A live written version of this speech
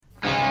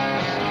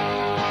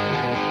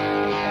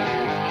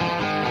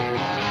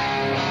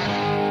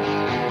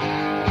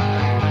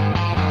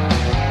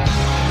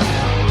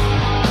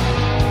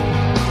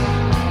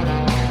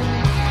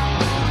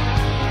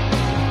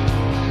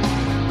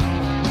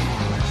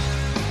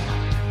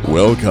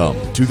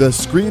Welcome to the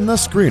Screen the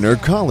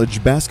Screener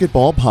College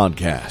Basketball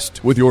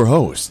Podcast with your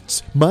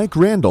hosts, Mike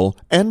Randall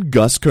and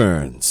Gus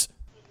Kearns.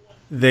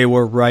 They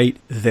were right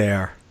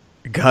there.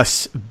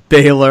 Gus,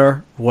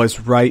 Baylor was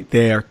right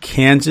there.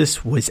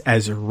 Kansas was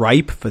as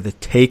ripe for the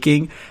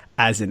taking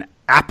as an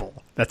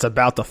apple that's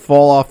about to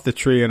fall off the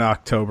tree in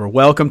October.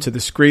 Welcome to the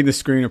Screen the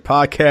Screener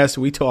Podcast.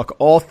 We talk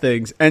all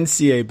things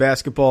NCAA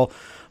basketball.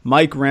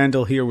 Mike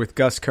Randall here with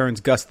Gus Kearns.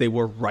 Gus, they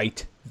were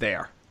right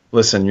there.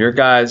 Listen, your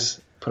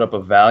guys put up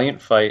a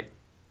valiant fight.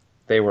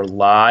 They were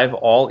live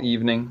all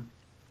evening,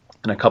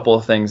 and a couple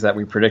of things that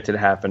we predicted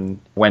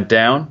happened went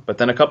down, but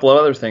then a couple of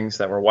other things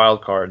that were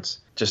wild cards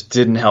just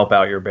didn't help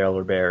out your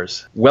Baylor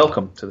Bears.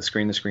 Welcome to the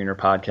Screen the Screener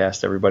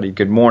Podcast, everybody.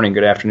 Good morning,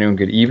 good afternoon,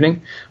 good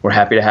evening. We're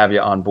happy to have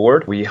you on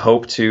board. We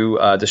hope to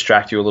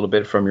distract you a little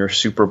bit from your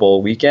Super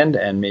Bowl weekend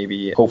and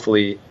maybe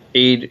hopefully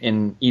aid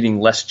in eating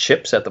less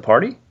chips at the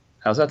party.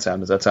 How's that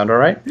sound? Does that sound all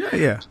right?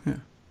 Yeah.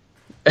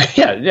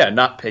 Yeah,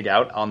 not pig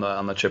out on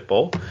the chip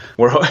bowl.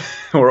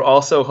 We're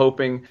also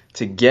hoping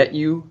to get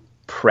you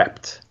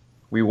prepped.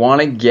 We want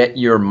to get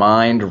your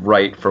mind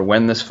right for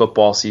when this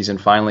football season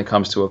finally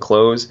comes to a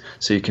close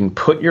so you can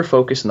put your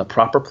focus in the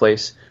proper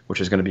place,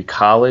 which is going to be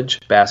college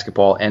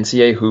basketball,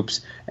 NCAA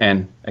hoops,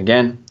 and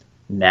again,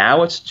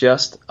 now it's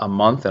just a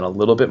month and a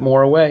little bit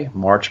more away,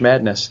 March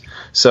Madness.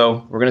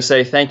 So we're going to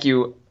say thank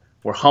you.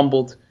 We're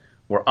humbled.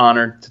 We're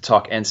honored to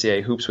talk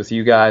NCAA hoops with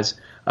you guys.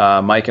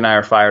 Mike and I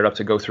are fired up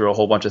to go through a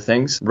whole bunch of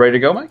things. Ready to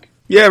go, Mike?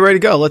 Yeah, ready to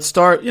go. Let's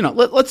start.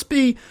 Let's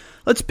be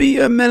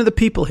men of the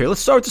people here.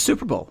 Let's start with the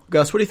Super Bowl.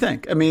 Gus, what do you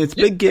think? I mean, it's a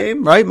big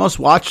game, right? Most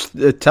watched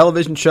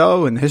television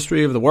show in the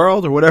history of the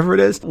world or whatever it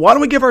is. Why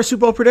don't we give our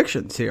Super Bowl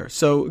predictions here?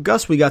 So,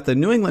 Gus, we got the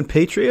New England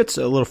Patriots,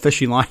 a little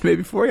fishy line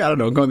maybe for you. I don't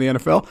know, going to the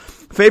NFL.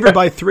 Favored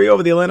by 3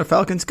 over the Atlanta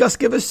Falcons. Gus,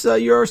 give us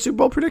your Super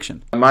Bowl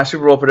prediction. My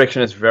Super Bowl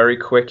prediction is very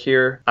quick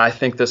here. I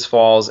think this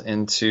falls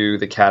into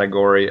the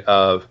category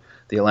of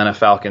the Atlanta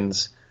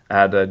Falcons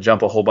had to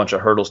jump a whole bunch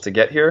of hurdles to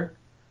get here.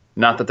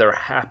 Not that they're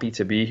happy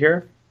to be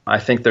here. I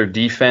think their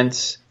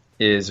defense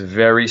is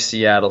very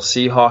Seattle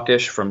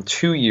Seahawkish from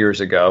 2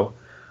 years ago,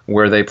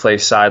 where they play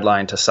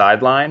sideline to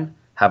sideline,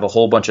 have a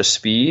whole bunch of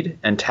speed,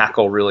 and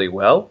tackle really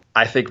well.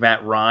 I think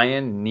Matt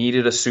Ryan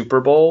needed a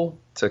Super Bowl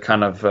to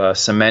kind of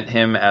cement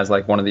him as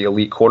like one of the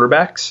elite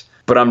quarterbacks.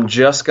 But I'm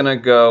just going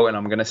to go and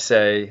I'm going to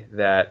say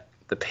that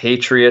the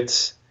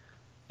Patriots,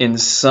 in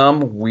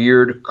some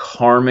weird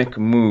karmic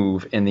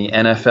move in the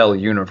NFL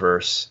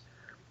universe,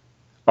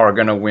 are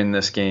going to win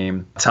this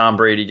game. Tom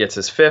Brady gets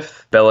his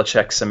 5th.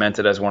 Belichick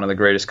cemented as one of the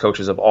greatest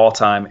coaches of all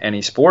time,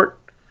 any sport.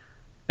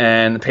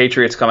 And the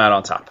Patriots come out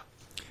on top.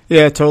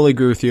 Yeah, I totally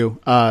agree with you.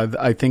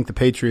 I think the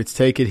Patriots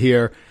take it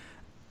here.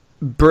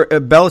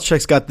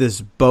 Belichick's got this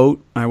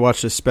boat. I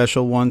watched a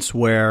special once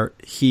where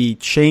he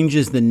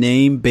changes the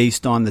name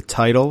based on the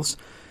titles.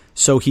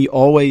 So he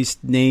always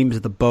names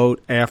the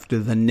boat after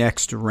the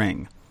next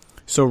ring.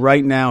 So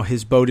right now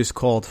his boat is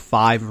called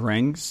 5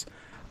 Rings.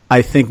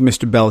 I think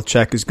Mr.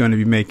 Belichick is going to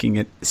be making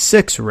it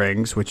 6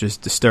 rings, which is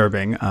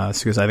disturbing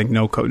because I think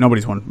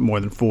nobody's won more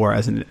than 4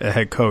 as a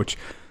head coach.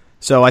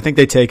 So I think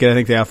they take it. I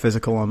think they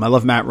out-physical him. I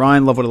love Matt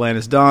Ryan. Love what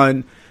Atlanta's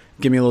done.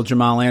 Give me a little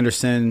Jamal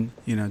Anderson,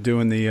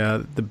 doing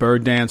the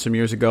bird dance from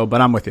years ago. But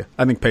I'm with you.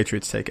 I think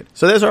Patriots take it.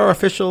 So there's our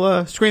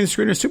official Screen the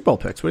Screener Super Bowl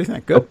picks. What do you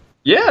think? Good?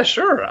 Yeah,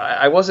 sure.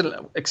 I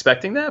wasn't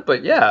expecting that,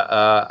 but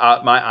yeah,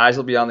 my eyes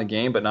will be on the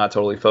game, but not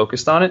totally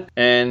focused on it.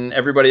 And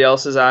everybody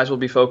else's eyes will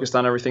be focused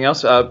on everything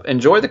else.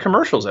 Enjoy the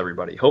commercials,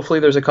 everybody. Hopefully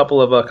there's a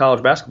couple of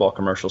college basketball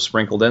commercials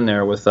sprinkled in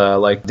there with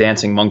like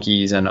dancing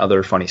monkeys and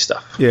other funny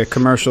stuff. Yeah,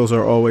 commercials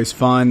are always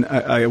fun.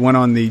 I went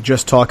on the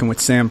Just Talking with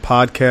Sam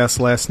podcast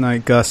last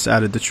night, Gus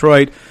out of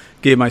Detroit.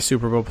 Gave my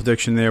Super Bowl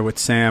prediction there with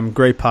Sam.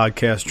 Great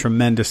podcast,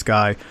 tremendous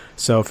guy.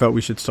 So felt we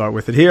should start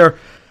with it here.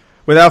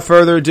 Without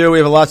further ado, we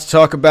have a lot to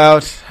talk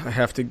about. I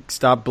have to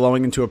stop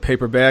blowing into a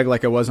paper bag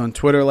like I was on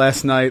Twitter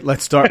last night.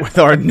 Let's start with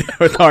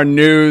our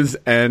news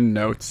and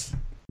notes.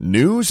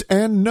 News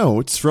and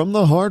notes from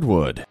the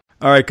hardwood.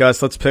 All right,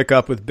 Gus, let's pick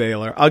up with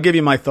Baylor. I'll give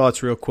you my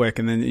thoughts real quick,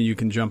 and then you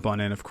can jump on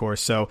in, of course.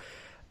 So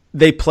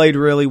they played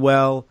really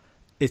well.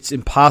 It's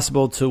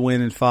impossible to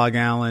win in Fog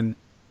Allen.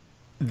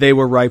 They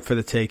were ripe for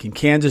the taking.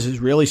 Kansas is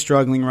really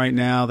struggling right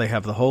now. They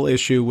have the whole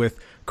issue with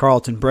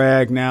Carlton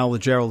Bragg. Now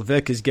LeGerald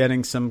Vick is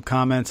getting some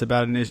comments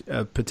about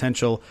a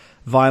potential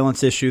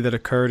violence issue that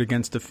occurred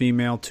against a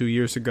female 2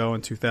 years ago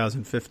in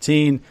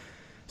 2015.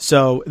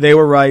 So they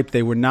were ripe.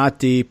 They were not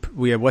deep.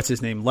 We had,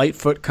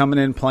 Lightfoot coming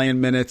in,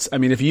 playing minutes. I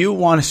mean, if you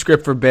want a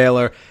script for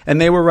Baylor,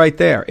 and they were right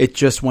there. It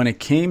just, when it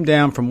came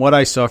down from what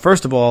I saw,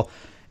 first of all,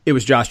 it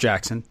was Josh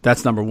Jackson.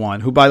 That's number one,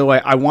 who, by the way,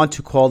 I want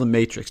to call the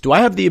Matrix. Do I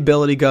have the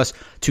ability, Gus,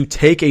 to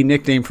take a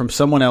nickname from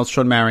someone else,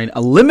 Sean Marion,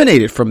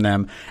 eliminate it from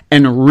them,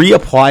 and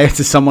reapply it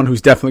to someone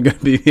who's definitely going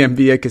to be the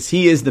NBA? Because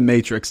he is the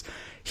Matrix.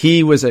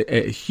 He was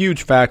a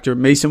huge factor.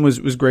 Mason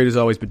was great as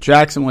always, but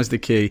Jackson was the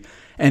key.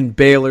 And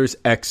Baylor's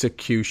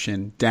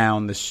execution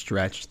down the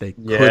stretch. They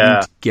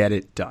couldn't get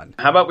it done.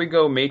 How about we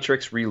go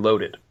Matrix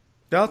Reloaded?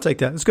 I'll take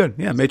that. It's good.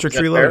 Yeah, Matrix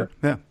Reloaded.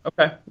 Yeah.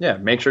 Okay. Yeah,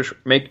 Matrix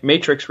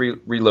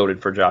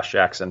Reloaded for Josh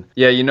Jackson.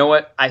 Yeah, you know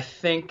what? I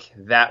think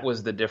that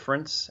was the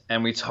difference.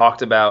 And we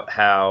talked about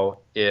how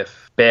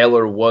if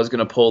Baylor was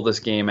going to pull this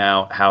game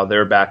out, how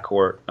their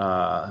backcourt,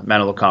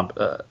 Manu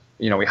Lecomte,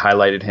 we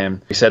highlighted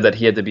him. We said that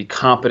he had to be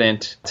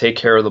competent, take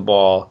care of the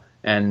ball,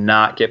 and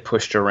not get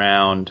pushed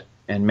around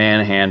and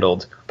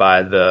manhandled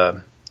by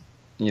the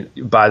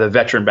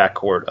veteran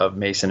backcourt of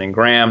Mason and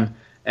Graham.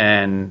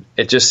 And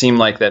it just seemed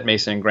like that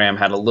Mason and Graham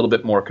had a little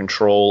bit more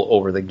control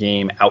over the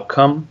game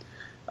outcome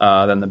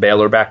than the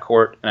Baylor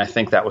backcourt, and I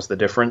think that was the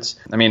difference.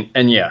 I mean,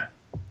 and yeah,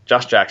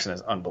 Josh Jackson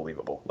is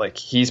unbelievable. Like,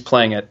 he's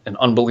playing at an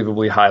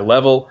unbelievably high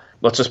level.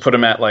 Let's just put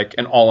him at like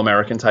an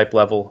All-American type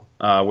level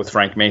with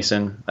Frank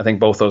Mason. I think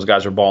both those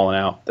guys are balling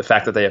out. The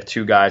fact that they have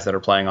two guys that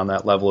are playing on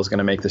that level is going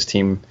to make this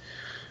team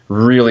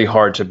really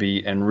hard to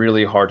beat and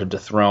really hard to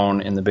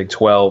dethrone in the Big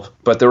 12.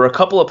 But there were a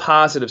couple of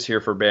positives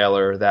here for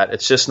Baylor that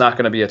it's just not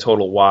going to be a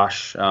total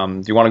wash.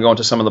 Do you want to go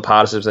into some of the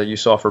positives that you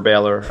saw for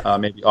Baylor,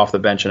 maybe off the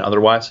bench and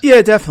otherwise?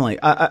 Yeah, definitely.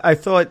 I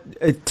thought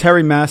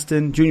Terry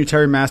Maston, junior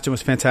Terry Maston,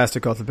 was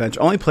fantastic off the bench.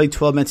 Only played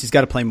 12 minutes. He's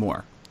got to play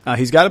more.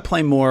 He's got to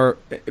play more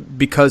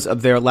because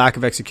of their lack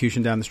of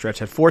execution down the stretch.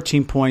 Had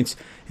 14 points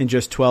in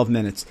just 12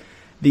 minutes.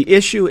 The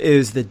issue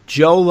is that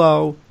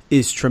Jolo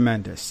is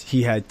tremendous.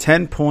 He had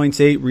 10 points,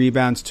 8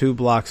 rebounds, 2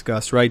 blocks,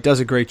 Gus, right? Does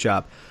a great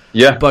job.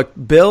 Yeah.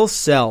 But Bill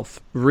Self,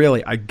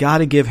 really, I got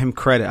to give him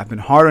credit. I've been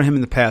hard on him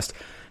in the past.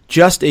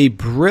 Just a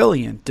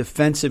brilliant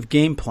defensive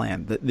game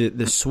plan.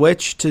 The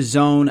switch to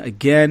zone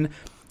again,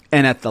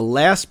 and at the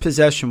last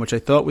possession, which I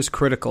thought was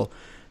critical,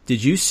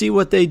 did you see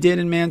what they did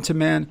in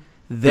man-to-man?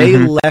 They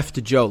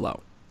left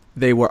Jolo.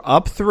 They were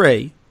up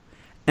 3,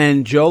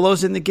 and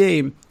Jolo's in the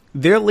game.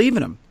 They're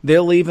leaving him.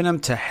 They're leaving him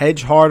to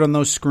hedge hard on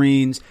those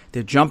screens.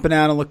 They're jumping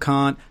out of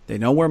Lecomte. They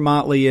know where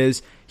Motley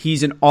is.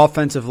 He's an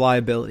offensive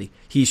liability.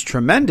 He's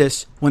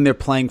tremendous when they're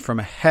playing from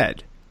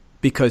ahead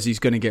because he's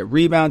going to get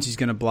rebounds. He's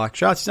going to block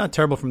shots. He's not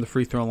terrible from the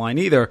free throw line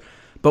either.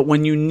 But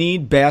when you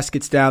need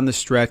baskets down the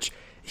stretch,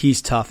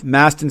 he's tough.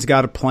 Maston's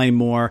got to play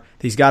more.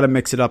 He's got to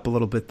mix it up a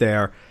little bit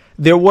there.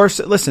 There were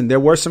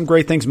some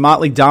great things.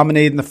 Motley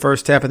dominated in the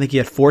first half. I think he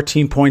had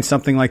 14 points,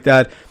 something like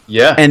that.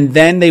 Yeah. And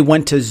then they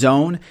went to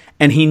zone,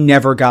 and he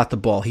never got the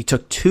ball. He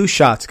took 2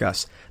 shots,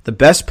 Gus. The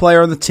best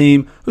player on the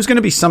team, who's going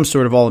to be some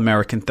sort of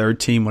All-American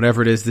third team,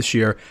 whatever it is this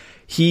year,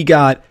 he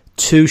got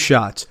 2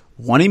 shots.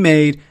 One he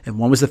made, and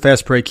one was the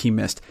fast break he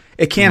missed.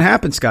 It can't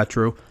happen, Scott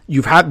Drew.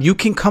 You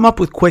can come up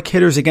with quick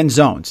hitters against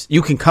zones.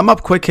 You can come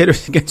up quick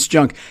hitters against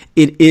junk.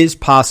 It is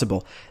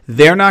possible.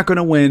 They're not going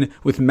to win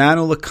with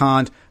Manu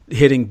Lecomte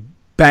hitting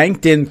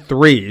banked-in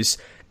threes.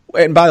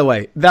 And by the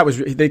way,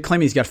 they claim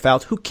he's got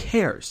fouled. Who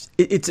cares?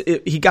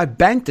 He got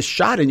banked a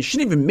shot, and you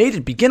shouldn't even have made it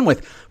to begin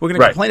with. We're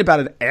going to complain about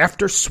it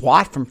after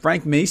swat from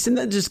Frank Mason.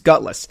 That's just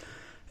gutless.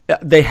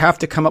 They have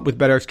to come up with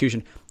better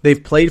execution.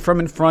 They've played from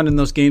in front in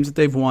those games that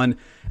they've won,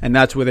 and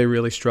that's where they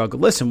really struggle.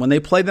 Listen, when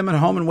they play them at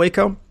home in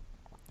Waco,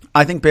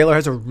 I think Baylor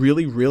has a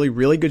really, really,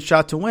 really good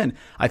shot to win.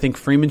 I think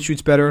Freeman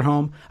shoots better at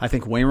home. I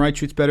think Wainwright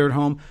shoots better at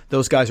home.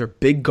 Those guys are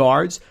big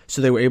guards,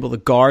 so they were able to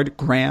guard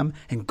Graham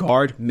and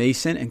guard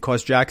Mason and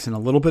cause Jackson a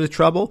little bit of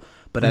trouble.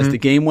 But as the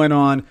game went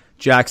on,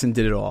 Jackson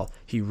did it all.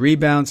 He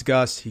rebounds,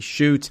 Gus. He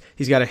shoots.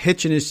 He's got a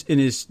hitch in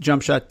his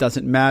jump shot.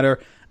 Doesn't matter.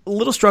 A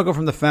little struggle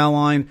from the foul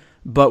line,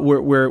 but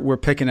we're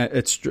picking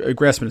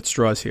grasping at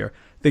straws here.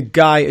 The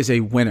guy is a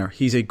winner.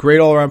 He's a great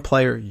all-around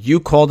player. You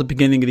called at the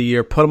beginning of the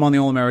year, put him on the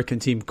All-American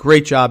team.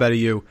 Great job out of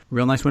you.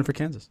 Real nice win for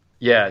Kansas.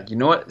 Yeah, you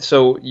know what?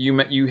 So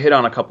you hit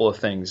on a couple of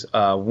things.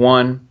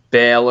 One,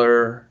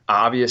 Baylor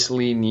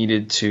obviously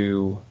needed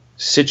to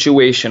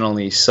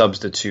situationally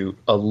substitute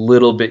a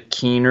little bit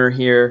keener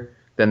here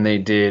than they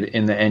did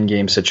in the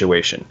endgame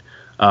situation.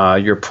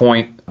 Your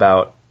point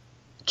about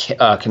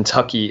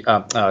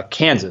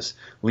Kansas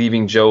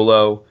leaving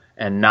Jolo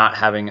and not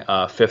having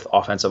a fifth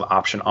offensive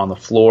option on the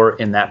floor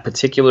in that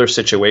particular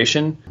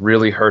situation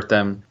really hurt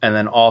them. And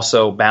then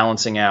also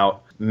balancing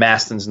out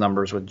Maston's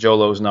numbers with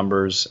Jolo's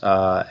numbers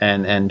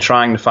and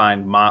trying to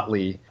find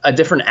Motley a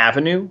different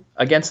avenue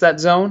against that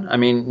zone. I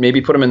mean,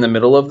 maybe put him in the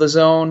middle of the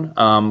zone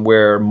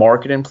where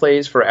Markkanen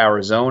plays for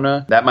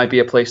Arizona. That might be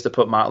a place to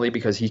put Motley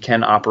because he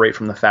can operate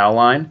from the foul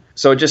line.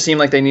 So it just seemed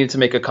like they needed to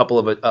make a couple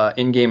of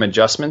in-game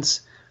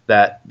adjustments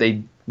that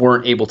they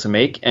weren't able to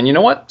make. And you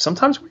know what?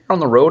 Sometimes when you're on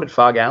the road at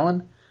Fog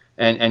Allen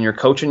and you're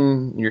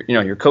coaching,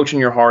 you're coaching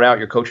your heart out,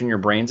 you're coaching your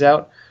brains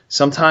out.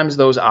 Sometimes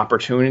those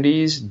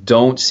opportunities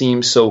don't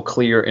seem so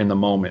clear in the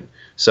moment.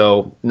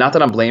 So not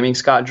that I'm blaming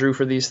Scott Drew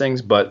for these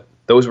things, but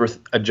those were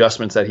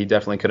adjustments that he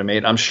definitely could have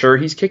made. I'm sure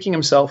he's kicking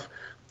himself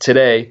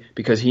today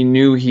because he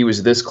knew he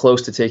was this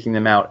close to taking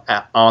them out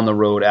on the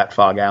road at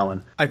Fog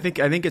Allen. I think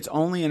it's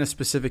only in a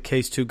specific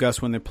case too,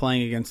 Gus, when they're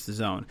playing against the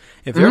zone.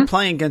 If they're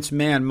playing against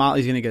man,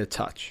 Motley's going to get a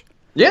touch.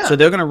 Yeah. So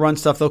they're going to run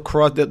stuff. They'll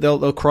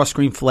cross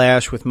screen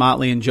flash with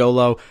Motley and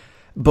Jolo.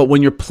 But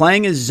when you're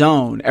playing a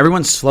zone,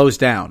 everyone slows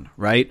down,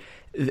 right?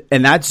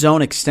 And that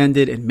zone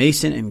extended, and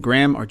Mason and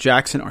Graham or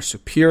Jackson are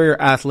superior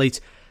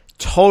athletes.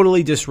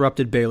 totally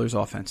disrupted Baylor's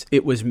offense.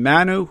 It was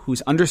Manu,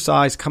 who's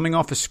undersized, coming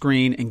off a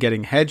screen and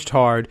getting hedged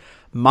hard.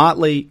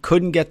 Motley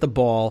couldn't get the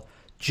ball.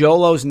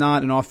 Jolo's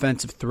not an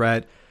offensive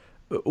threat.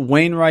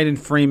 Wainwright and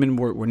Freeman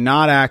were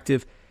not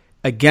active.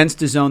 Against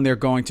the zone, they're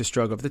going to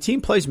struggle. If the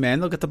team plays man,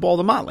 they'll get the ball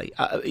to Motley,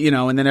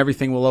 and then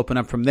everything will open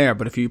up from there.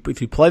 But if you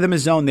play them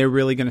as zone, they're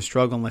really going to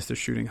struggle unless they're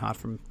shooting hot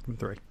from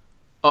three.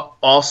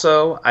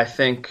 Also, I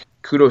think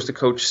kudos to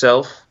Coach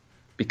Self,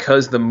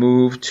 because the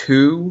move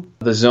to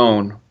the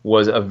zone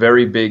was a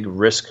very big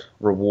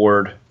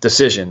risk-reward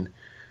decision.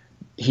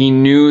 He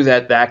knew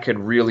that could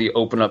really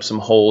open up some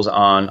holes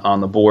on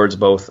the boards,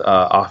 both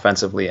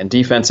offensively and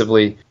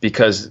defensively,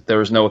 because there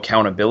was no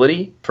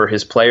accountability for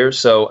his players.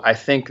 So I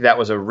think that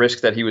was a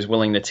risk that he was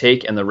willing to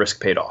take, and the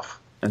risk paid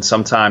off. And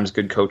sometimes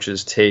good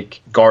coaches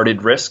take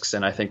guarded risks,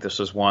 and I think this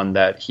was one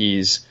that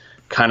he's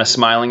kind of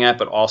smiling at,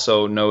 but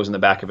also knows in the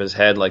back of his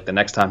head, like the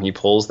next time he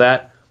pulls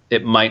that,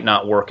 it might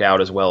not work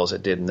out as well as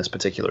it did in this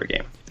particular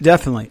game.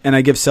 Definitely. And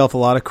I give Self a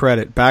lot of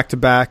credit.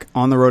 Back-to-back,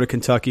 on the road to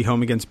Kentucky,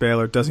 home against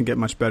Baylor. Doesn't get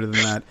much better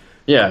than that.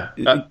 Yeah.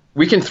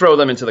 We can throw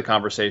them into the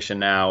conversation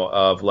now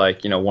of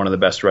one of the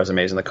best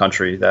resumes in the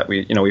country that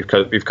we've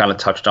kind of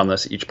touched on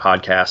this each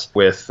podcast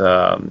with,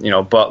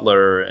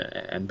 Butler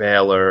and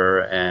Baylor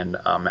and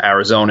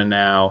Arizona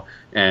now,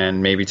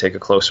 and maybe take a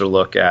closer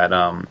look at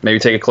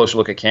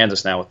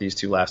Kansas now with these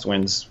two last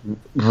wins.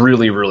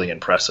 Really, really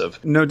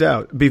impressive. No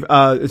doubt.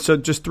 So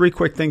just three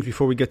quick things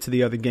before we get to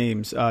the other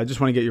games. I just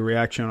want to get your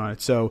reaction on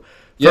it. So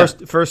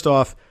first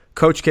off,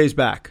 Coach K's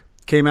back.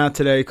 Came out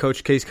today.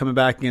 Coach K's coming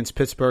back against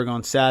Pittsburgh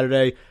on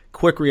Saturday.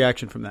 Quick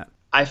reaction from that.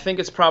 I think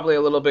it's probably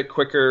a little bit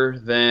quicker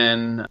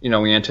than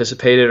we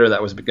anticipated or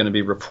that was going to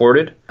be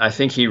reported. I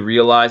think he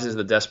realizes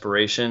the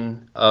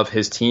desperation of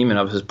his team and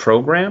of his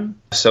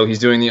program. So he's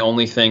doing the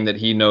only thing that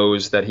he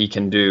knows that he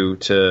can do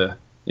to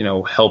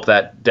help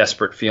that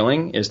desperate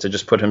feeling, is to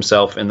just put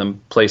himself in the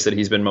place that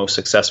he's been most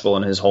successful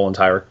in his whole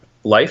entire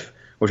life,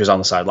 which is on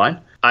the sideline.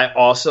 I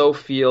also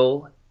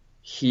feel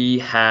he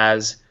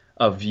has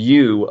a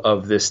view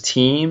of this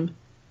team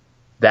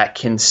that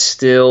can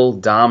still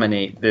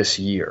dominate this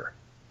year.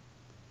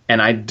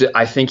 And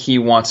I think he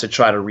wants to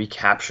try to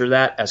recapture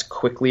that as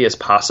quickly as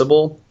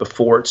possible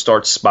before it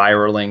starts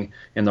spiraling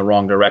in the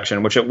wrong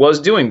direction, which it was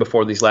doing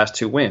before these last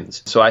two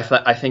wins. So I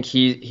think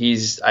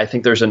I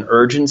think there's an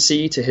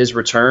urgency to his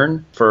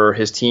return for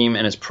his team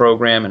and his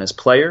program and his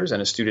players and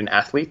his student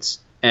athletes.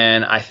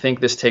 And I think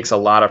this takes a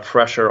lot of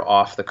pressure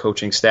off the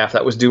coaching staff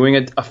that was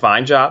doing a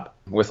fine job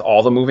with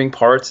all the moving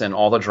parts and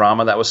all the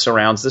drama that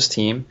surrounds this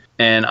team.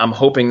 And I'm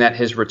hoping that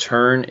his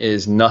return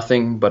is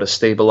nothing but a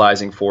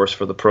stabilizing force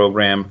for the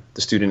program,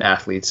 the student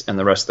athletes, and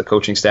the rest of the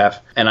coaching staff.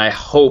 And I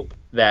hope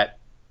that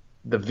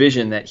the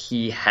vision that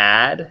he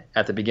had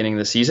at the beginning of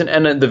the season,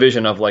 and the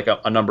vision of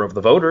a number of the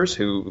voters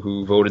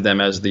who voted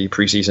them as the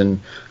preseason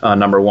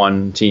number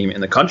one team in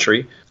the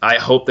country, I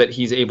hope that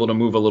he's able to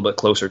move a little bit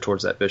closer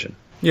towards that vision.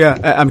 Yeah,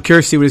 I'm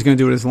curious to see what he's going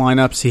to do with his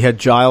lineups. He had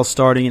Giles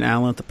starting and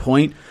Allen at the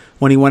point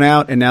when he went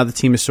out, and now the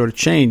team has sort of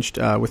changed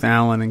with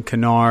Allen and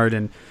Kennard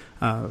and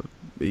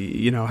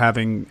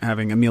having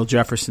Emil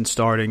Jefferson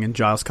starting and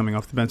Giles coming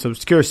off the bench. So I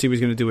was curious to see what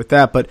he's going to do with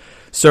that, but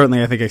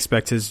certainly I think I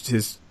expect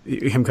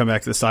him coming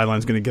back to the sideline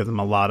is going to give them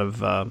a lot of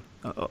they're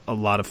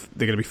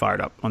going to be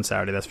fired up on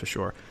Saturday, that's for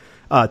sure.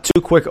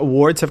 Two quick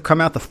awards have come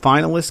out. The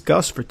finalists,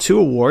 Gus, for two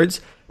awards.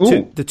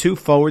 The two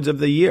forwards of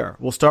the year.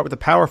 We'll start with the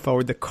power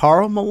forward, the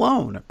Karl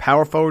Malone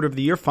Power Forward of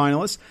the Year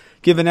finalist,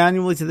 given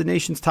annually to the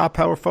nation's top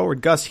power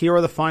forward. Gus, here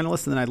are the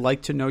finalists, and then I'd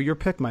like to know your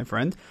pick, my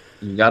friend.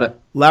 You got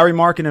it. Larry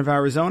Markin of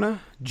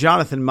Arizona,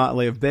 Jonathan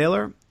Motley of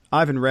Baylor,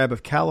 Ivan Rabb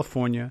of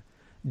California,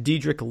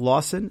 Dedrick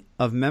Lawson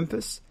of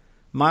Memphis,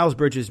 Miles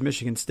Bridges,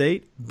 Michigan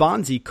State,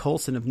 Bonzie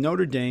Colson of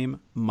Notre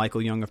Dame,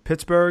 Michael Young of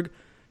Pittsburgh,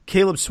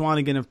 Caleb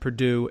Swanigan of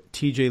Purdue,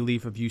 TJ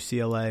Leaf of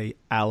UCLA,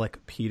 Alec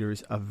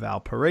Peters of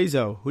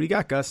Valparaiso. Who do you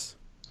got, Gus?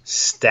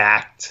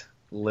 Stacked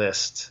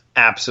list.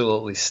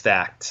 Absolutely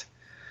stacked.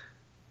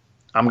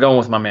 I'm going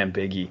with my man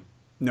Biggie.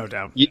 No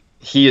doubt.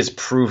 He is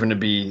proven to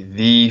be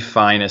the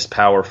finest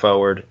power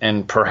forward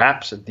and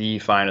perhaps the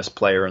finest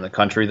player in the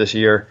country this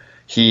year.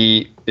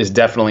 He is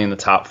definitely in the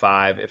top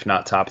 5, if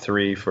not top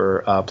 3,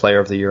 for Player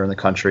of the Year in the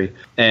country.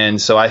 And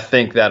so I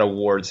think that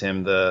awards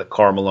him the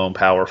Karl Malone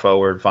Power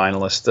Forward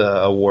Finalist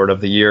Award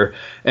of the Year.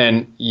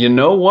 And you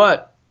know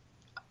what?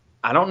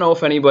 I don't know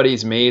if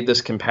anybody's made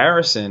this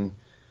comparison,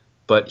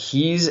 but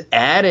he's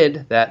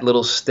added that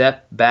little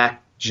step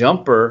back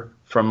jumper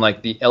from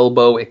the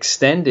elbow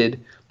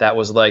extended that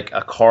was like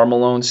a Karl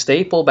Malone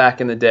staple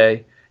back in the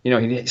day.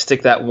 He'd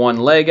stick that one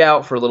leg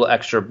out for a little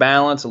extra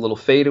balance, a little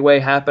fadeaway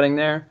happening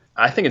there.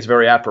 I think it's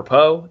very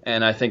apropos,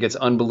 and I think it's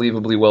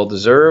unbelievably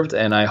well-deserved,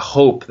 and I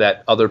hope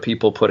that other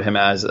people put him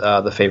as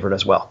the favorite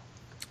as well.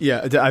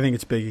 Yeah, I think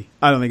it's Biggie.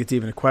 I don't think it's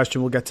even a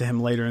question. We'll get to him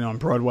later on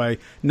Broadway.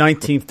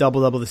 19th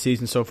double-double of the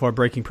season so far,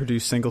 breaking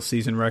Purdue's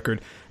single-season record.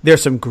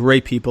 There's some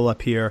great people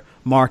up here.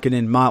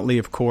 Markkanen, Motley,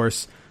 of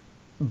course,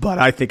 but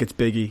I think it's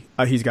Biggie.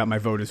 He's got my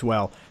vote as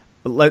well.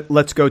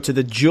 Let's go to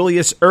the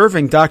Julius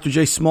Erving Dr.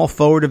 J Small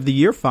Forward of the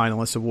Year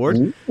finalist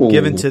award,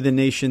 given to the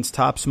nation's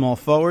top small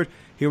forward.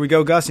 Here we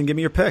go, Gus, and give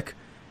me your pick.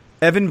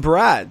 Evan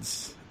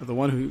Brads, the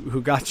one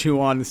who got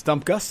you on the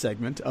Stump Gus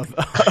segment of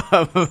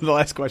the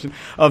last question,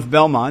 of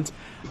Belmont.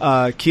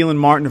 Keelan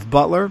Martin of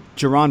Butler.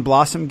 Jerron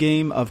Blossom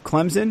Game of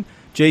Clemson.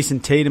 Jason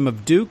Tatum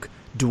of Duke.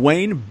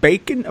 Dwayne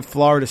Bacon of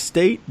Florida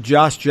State.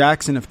 Josh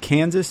Jackson of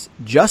Kansas.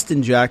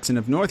 Justin Jackson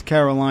of North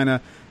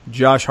Carolina.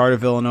 Josh Hart of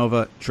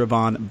Villanova.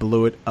 Trevon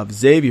Blewett of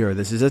Xavier.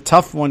 This is a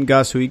tough one,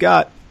 Gus. Who you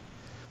got?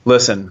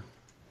 Listen,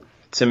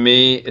 to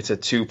me, it's a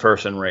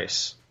two-person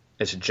race.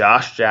 It's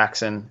Josh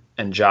Jackson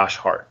and Josh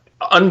Hart.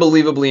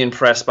 Unbelievably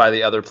impressed by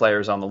the other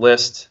players on the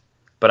list,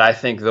 but I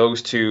think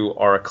those two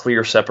are a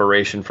clear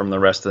separation from the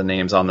rest of the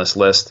names on this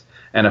list.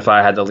 And if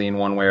I had to lean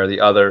one way or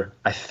the other,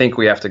 I think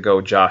we have to go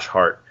Josh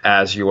Hart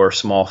as your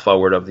small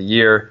forward of the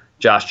year.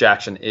 Josh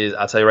Jackson is,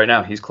 I'll tell you right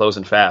now, he's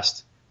closing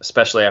fast,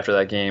 especially after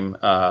that game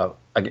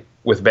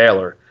with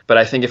Baylor. But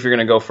I think if you're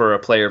going to go for a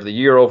player of the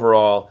year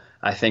overall,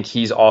 I think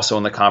he's also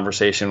in the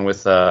conversation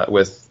with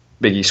Biggie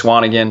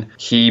Swanigan.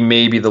 He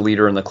may be the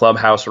leader in the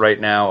clubhouse right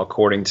now,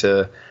 according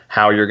to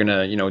how you're going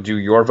to do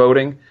your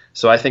voting.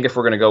 So I think if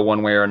we're going to go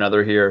one way or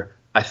another here,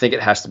 I think it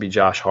has to be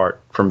Josh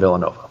Hart from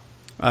Villanova.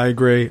 I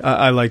agree.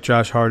 I like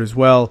Josh Hart as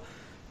well.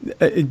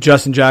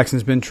 Justin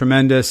Jackson's been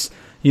tremendous.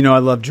 I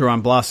love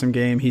Jerron Blossom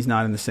Game. He's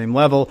not in the same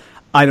level.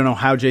 I don't know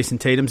how Jason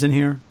Tatum's in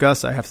here,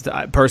 Gus.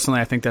 Personally,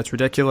 I think that's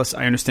ridiculous.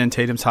 I understand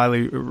Tatum's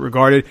highly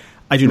regarded.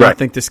 I do not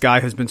think this guy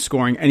has been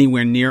scoring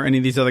anywhere near any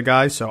of these other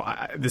guys, so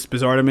this is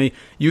bizarre to me.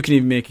 You can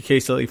even make a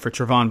case lately for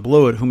Trevon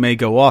Blewett, who may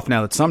go off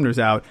now that Sumner's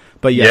out.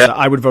 But yes,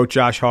 I would vote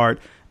Josh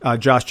Hart.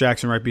 Josh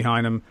Jackson right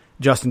behind him.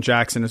 Justin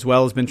Jackson as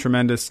well has been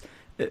tremendous.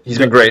 He's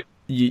been great.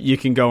 You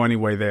can go any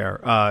way there.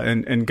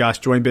 And gosh,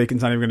 Dwayne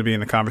Bacon's not even going to be in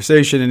the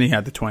conversation, and he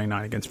had the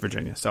 29 against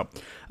Virginia. So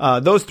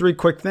those three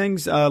quick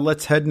things.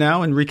 Let's head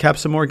now and recap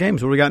some more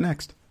games. What do we got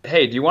next?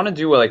 Hey, do you want to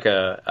do you want to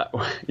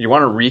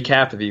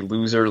recap the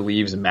loser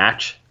leaves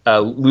match,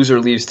 loser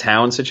leaves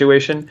town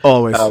situation?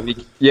 Always.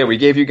 We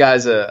gave you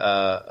guys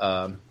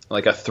a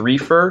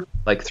threefer,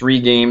 like 3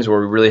 games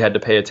where we really had to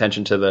pay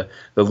attention to the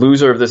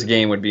loser of this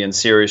game would be in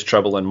serious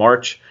trouble in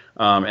March,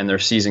 and their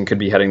season could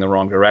be heading the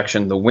wrong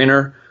direction. The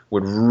winner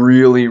would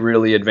really,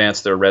 really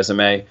advance their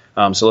resume.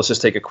 So let's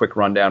just take a quick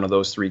rundown of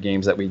those 3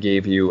 games that we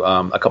gave you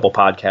a couple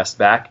podcasts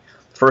back.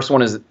 First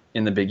one is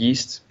in the Big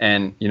East,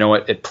 and you know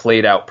what? It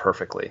played out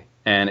perfectly.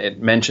 And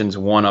it mentions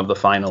one of the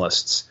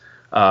finalists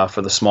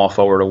for the Small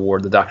Forward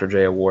Award, the Dr.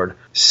 J Award.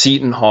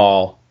 Seton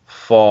Hall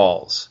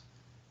falls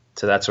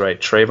to, that's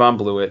right, Trevon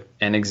Blewett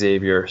and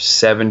Xavier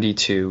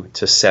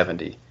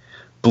 72-70.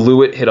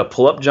 Blewett hit a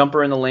pull-up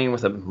jumper in the lane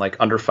with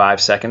under 5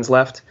 seconds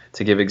left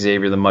to give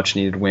Xavier the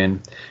much-needed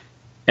win.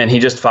 And he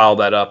just followed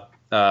that up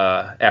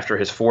after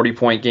his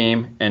 40-point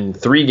game. And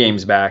 3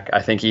 games back,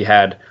 I think he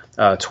had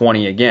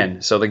 20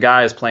 again. So the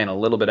guy is playing a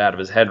little bit out of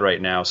his head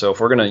right now. So if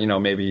we're going to,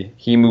 maybe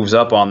he moves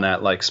up on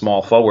that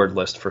small forward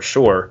list for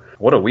sure.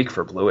 What a week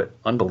for Blewett.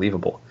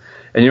 Unbelievable.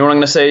 And you know what I'm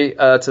going to say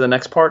to the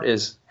next part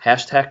is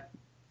hashtag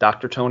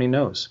Dr. Tony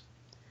knows.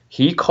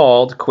 He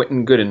called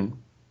Quentin Gooden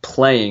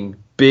playing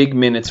big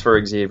minutes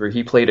for Xavier.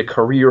 He played a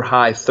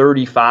career-high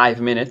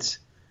 35 minutes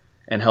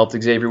and helped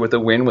Xavier with a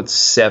win with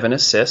 7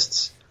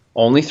 assists.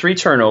 Only 3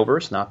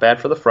 turnovers, not bad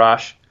for the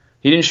Frosh.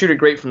 He didn't shoot it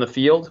great from the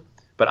field,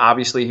 but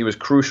obviously he was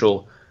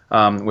crucial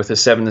with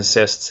his 7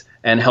 assists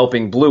and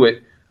helping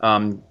Blewett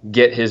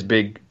get his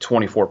big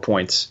 24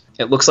 points.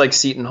 It looks like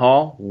Seton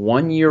Hall,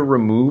 1 year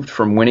removed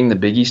from winning the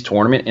Big East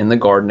tournament in the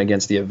Garden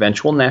against the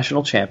eventual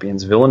national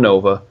champions,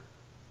 Villanova,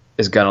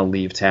 is going to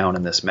leave town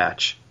in this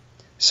match.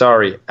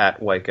 Sorry, at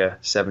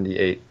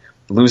Waika78.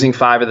 Losing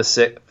 5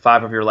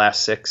 of your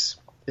last 6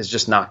 is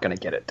just not going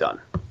to get it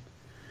done.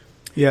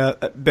 Yeah,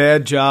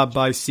 bad job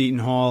by Seton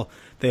Hall.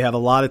 They have a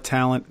lot of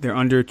talent. They're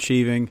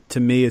underachieving. To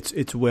me,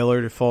 it's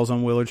Willard. It falls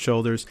on Willard's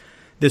shoulders.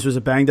 This was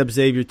a banged-up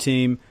Xavier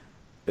team.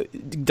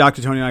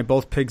 Dr. Tony and I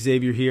both picked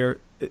Xavier here.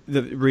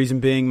 The reason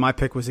being my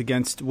pick was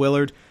against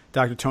Willard.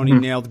 Dr. Tony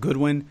nailed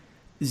Goodwin.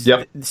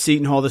 Yep.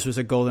 Seton Hall, this was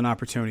a golden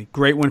opportunity.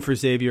 Great win for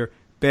Xavier.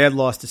 Bad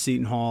loss to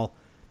Seton Hall.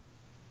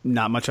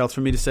 Not much else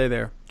for me to say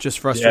there. Just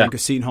frustrating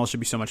because Seton Hall should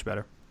be so much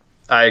better.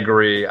 I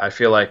agree. I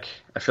feel like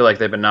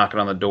they've been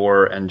knocking on the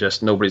door and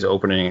just nobody's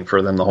opening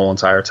for them the whole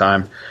entire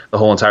time, the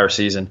whole entire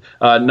season.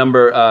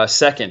 Number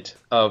second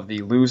of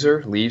the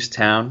loser leaves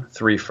town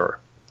threefer.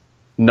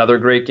 Another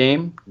great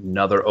game,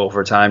 another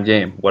overtime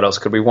game. What else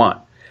could we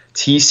want?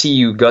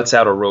 TCU guts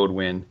out a road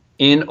win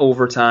in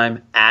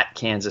overtime at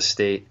Kansas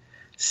State,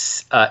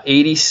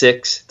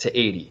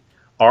 86-80.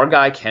 Our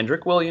guy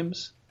Kendrick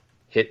Williams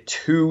hit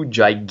 2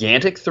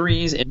 gigantic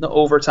threes in the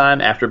overtime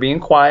after being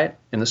quiet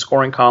in the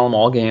scoring column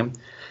all game.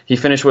 He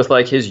finished with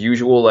his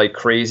usual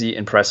crazy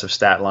impressive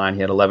stat line. He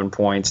had 11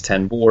 points,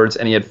 10 boards,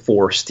 and he had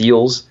 4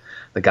 steals.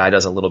 The guy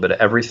does a little bit of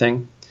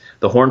everything.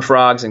 The Horned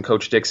Frogs and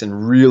Coach Dixon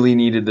really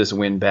needed this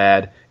win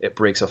bad. It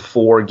breaks a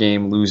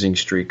 4-game losing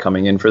streak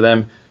coming in for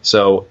them.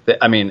 So,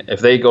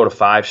 if they go to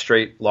 5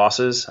 straight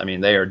losses,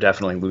 they are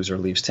definitely loser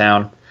leaves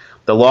town.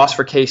 The loss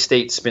for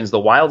K-State spins the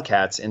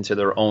Wildcats into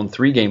their own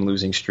 3-game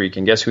losing streak,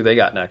 and guess who they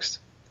got next?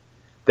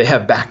 They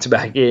have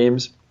back-to-back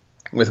games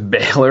with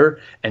Baylor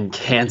and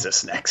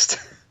Kansas next.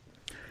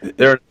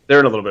 They're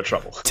in a little bit of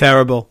trouble.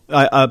 Terrible.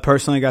 I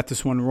personally got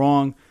this one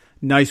wrong.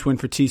 Nice win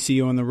for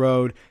TCU on the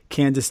road.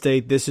 Kansas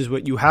State, this is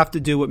what you have to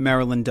do what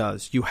Maryland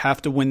does. You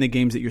have to win the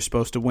games that you're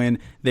supposed to win.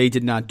 They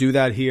did not do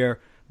that here.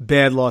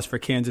 Bad loss for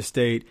Kansas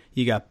State.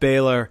 You got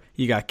Baylor.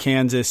 You got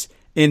Kansas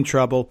in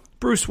trouble.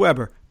 Bruce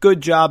Weber,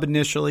 good job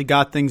initially.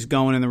 Got things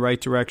going in the right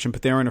direction,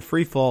 but they're in a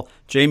free fall.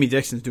 Jamie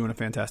Dixon's doing a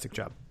fantastic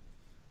job.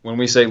 When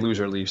we say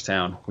loser leaves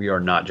town, we are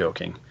not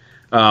joking.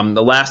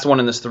 The last one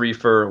in this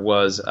 3-fer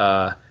was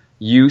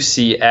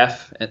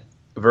UCF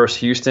versus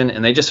Houston,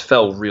 and they just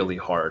fell really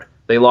hard.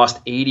 They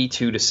lost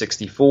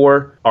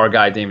 82-64. Our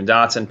guy Damon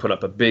Dotson put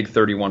up a big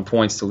 31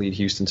 points to lead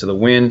Houston to the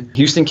win.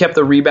 Houston kept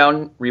the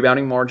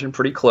rebounding margin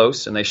pretty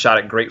close, and they shot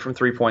it great from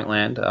three-point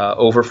land,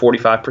 over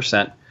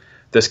 45%.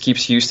 This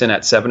keeps Houston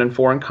at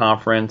 7-4 in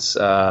conference,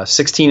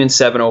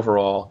 16-7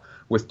 overall,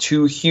 with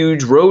 2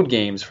 huge road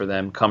games for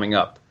them coming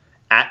up.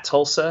 At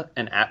Tulsa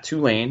and at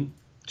Tulane.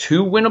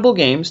 2 winnable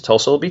games.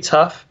 Tulsa will be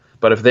tough,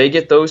 but if they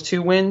get those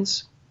 2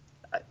 wins,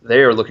 they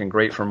are looking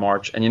great for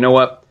March. And you know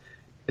what?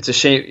 It's a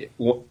shame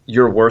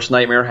your worst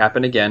nightmare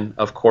happened again.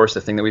 Of course,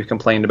 the thing that we've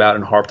complained about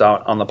and harped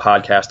out on the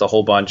podcast a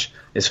whole bunch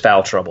is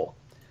foul trouble.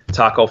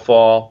 Taco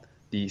Fall,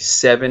 the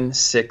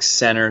 7'6"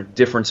 center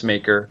difference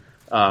maker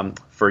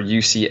for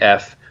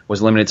UCF,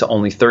 was limited to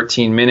only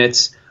 13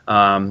 minutes.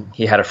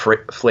 He had a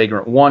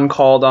flagrant 1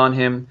 called on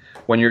him.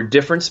 When your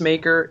difference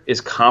maker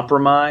is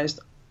compromised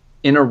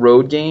in a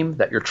road game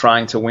that you're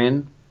trying to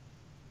win,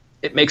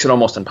 it makes it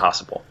almost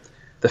impossible.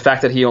 The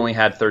fact that he only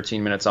had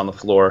 13 minutes on the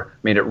floor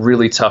made it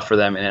really tough for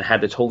them, and it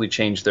had to totally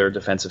change their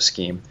defensive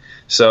scheme.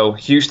 So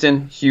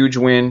Houston, huge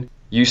win.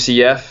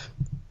 UCF,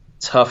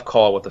 tough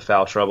call with the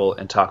foul trouble,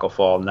 and Taco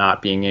Fall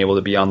not being able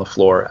to be on the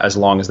floor as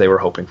long as they were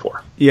hoping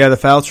for. Yeah, the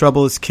foul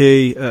trouble is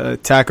key.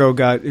 Taco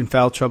got in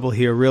foul trouble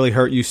here, really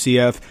hurt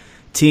UCF.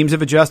 Teams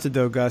have adjusted,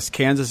 though, Gus.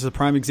 Kansas is a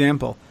prime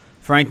example.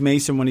 Frank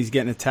Mason, when he's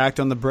getting attacked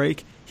on the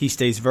break, he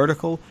stays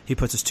vertical, he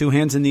puts his 2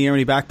 hands in the air, and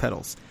he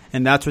backpedals.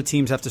 And that's what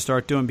teams have to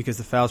start doing because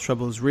the foul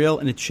trouble is real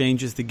and it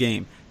changes the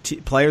game.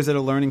 Players that are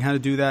learning how to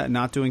do that and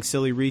not doing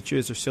silly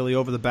reaches or silly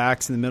over the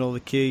backs in the middle of the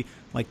key,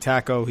 like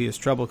Taco, he has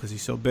trouble because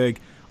he's so big,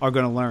 are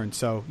going to learn.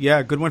 So,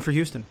 yeah, good one for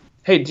Houston.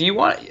 Hey,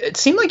 it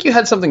seemed like you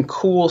had something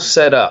cool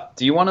set up.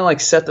 Do you want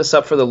to set this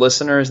up for the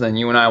listeners? Then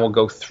you and I will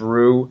go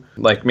through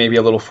maybe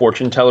a little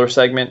fortune teller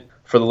segment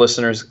for the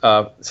listeners,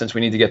 since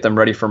we need to get them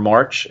ready for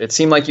March. It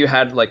seemed like you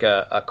had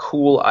a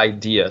cool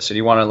idea. So do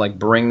you want to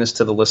bring this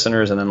to the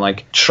listeners and then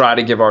try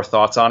to give our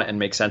thoughts on it and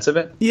make sense of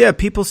it? Yeah,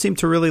 people seem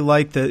to really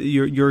like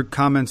your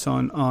comments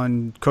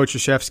on Coach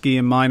Krzyzewski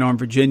and mine on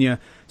Virginia.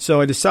 So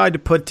I decided to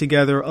put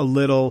together a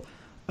little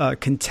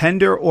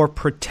contender or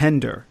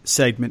pretender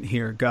segment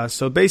here, Gus.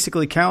 So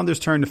basically, calendars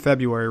turn to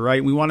February,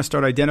 right? We want to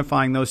start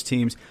identifying those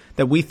teams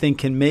that we think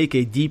can make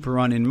a deep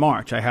run in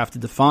March. I have to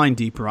define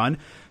deep run.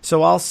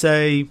 So I'll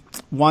say,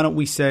 why don't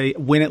we say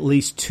win at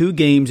least 2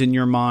 games in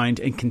your mind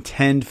and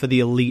contend for the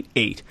Elite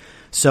 8.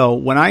 So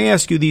when I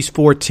ask you these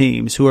 4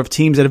 teams, who are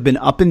teams that have been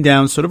up and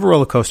down, sort of a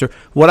roller coaster,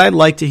 what I'd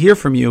like to hear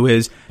from you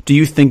is, do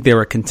you think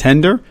they're a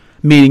contender,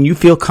 meaning you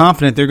feel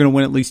confident they're going to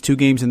win at least 2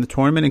 games in the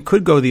tournament and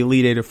could go the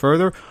Elite 8 or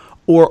further,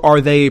 or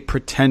are they a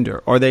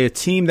pretender? Are they a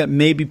team that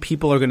maybe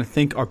people are going to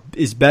think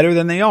is better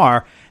than they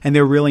are, and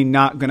they're really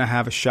not going to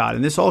have a shot?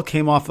 And this all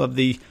came off of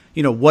the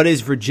what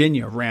is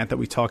Virginia rant that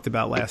we talked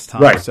about last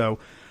time. Right. So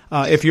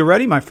if you're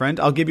ready, my friend,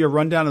 I'll give you a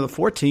rundown of the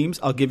 4 teams.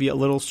 I'll give you a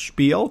little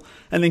spiel,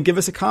 and then give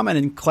us a comment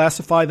and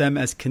classify them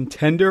as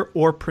contender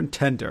or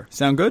pretender.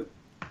 Sound good?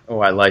 Oh,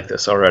 I like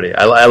this already.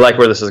 I like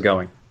where this is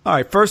going. All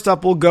right, first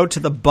up, we'll go to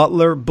the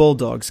Butler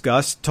Bulldogs,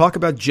 Gus. Talk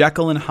about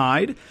Jekyll and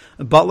Hyde.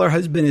 Butler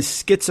has been as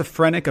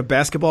schizophrenic a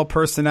basketball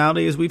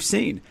personality as we've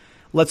seen.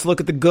 Let's look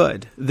at the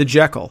good, the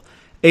Jekyll.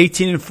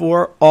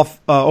 18-4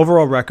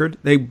 overall record.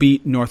 They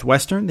beat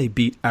Northwestern. They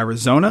beat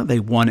Arizona. They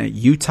won at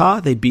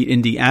Utah. They beat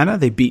Indiana.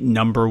 They beat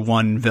number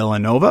 1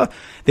 Villanova.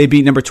 They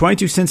beat number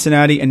 22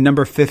 Cincinnati and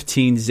number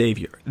 15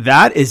 Xavier.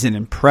 That is an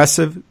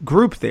impressive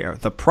group there.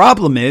 The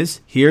problem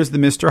is, here's the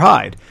Mr.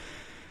 Hyde.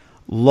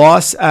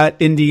 Loss at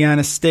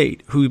Indiana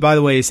State, who, by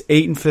the way, is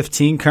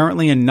 8-15,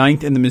 currently in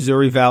 9th in the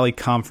Missouri Valley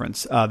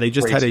Conference. They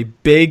just had a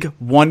big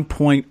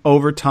 1-point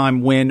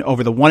overtime win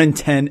over the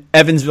 1-10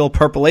 Evansville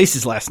Purple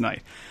Aces last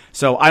night.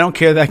 So I don't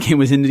care that game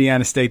was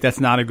Indiana State. That's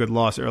not a good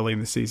loss early in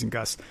the season,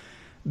 Gus.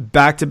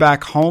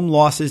 Back-to-back home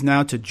losses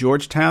now to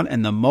Georgetown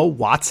and the Mo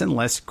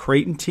Watson-less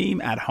Creighton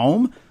team at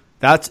home.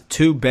 That's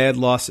 2 bad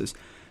losses.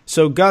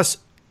 So, Gus,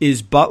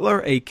 is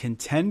Butler a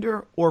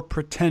contender or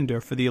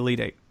pretender for the Elite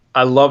 8?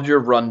 I loved your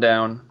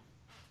rundown.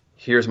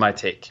 Here's my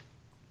take.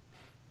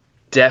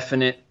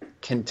 Definite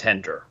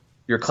contender.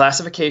 Your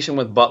classification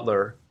with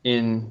Butler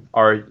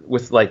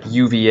with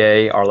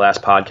UVA, our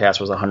last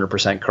podcast was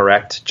 100%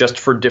 correct, just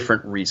for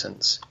different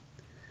reasons.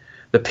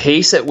 The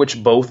pace at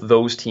which both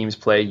those teams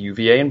play,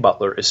 UVA and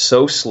Butler, is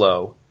so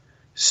slow,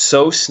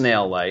 so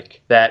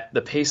snail-like that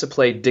the pace of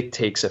play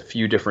dictates a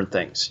few different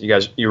things.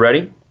 You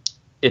ready?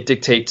 It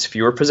dictates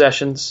fewer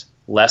possessions,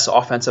 less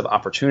offensive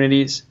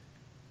opportunities,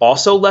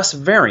 also less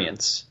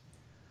variance,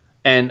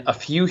 and a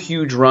few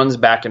huge runs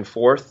back and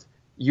forth.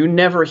 You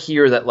never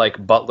hear that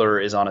like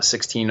Butler is on a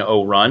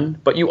 16-0 run,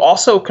 but you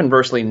also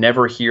conversely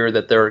never hear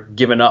that they're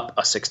giving up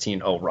a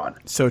 16-0 run.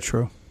 So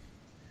true.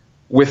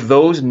 With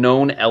those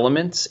known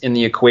elements in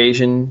the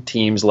equation,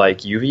 teams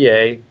like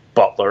UVA,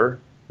 Butler,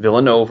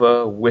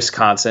 Villanova,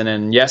 Wisconsin,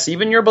 and yes,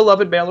 even your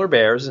beloved Baylor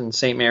Bears and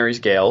St. Mary's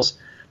Gales,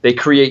 they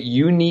create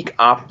unique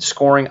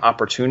scoring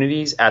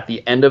opportunities at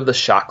the end of the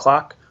shot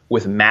clock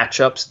with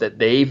matchups that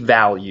they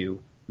value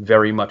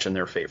very much in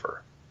their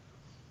favor.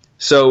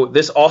 So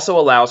this also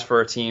allows for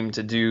a team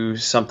to do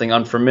something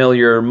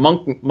unfamiliar,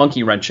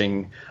 monkey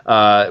wrenching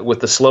with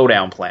the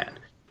slowdown plan.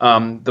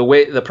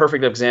 The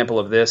perfect example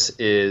of this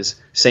is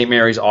St.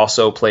 Mary's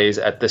also plays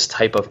at this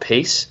type of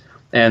pace,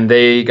 and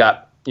they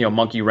got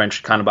monkey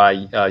wrenched kind of by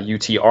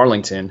UT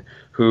Arlington,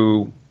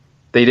 who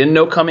they didn't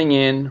know coming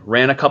in,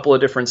 ran a couple of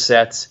different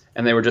sets,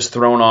 and they were just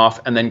thrown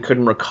off and then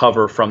couldn't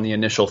recover from the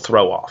initial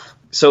throw off.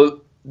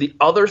 So the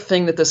other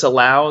thing that this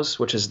allows,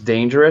 which is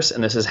dangerous,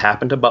 and this has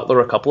happened to Butler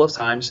a couple of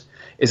times,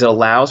 is it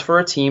allows for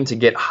a team to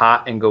get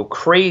hot and go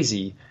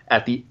crazy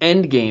at the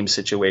end game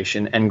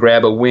situation and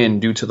grab a win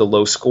due to the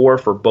low score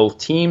for both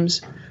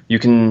teams. You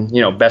can,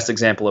 best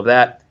example of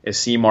that is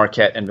see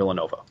Marquette and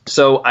Villanova.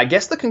 So I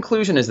guess the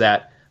conclusion is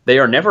that they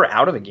are never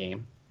out of a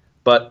game,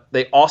 but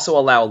they also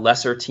allow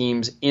lesser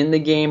teams in the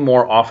game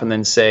more often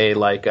than, say,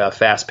 like a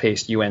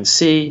fast-paced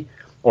UNC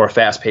or a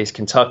fast-paced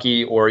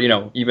Kentucky or,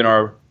 even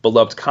our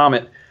beloved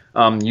Comet,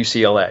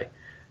 UCLA.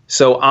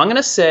 So I'm going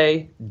to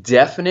say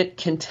definite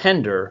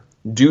contender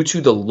due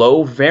to the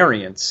low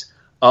variance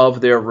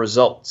of their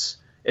results.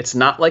 It's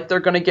not like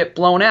they're going to get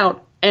blown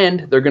out,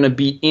 and they're going to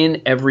be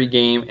in every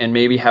game and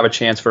maybe have a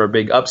chance for a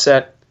big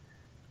upset,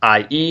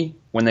 i.e.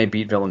 when they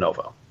beat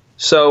Villanova.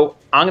 So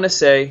I'm going to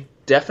say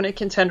definite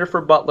contender for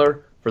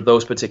Butler for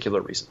those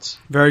particular reasons.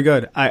 Very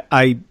good.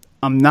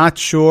 I'm not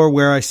sure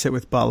where I sit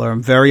with Butler.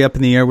 I'm very up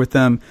in the air with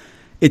them.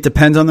 It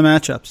depends on the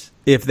matchups.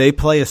 If they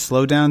play a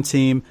slow-down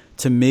team,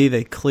 to me,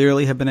 they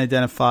clearly have been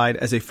identified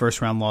as a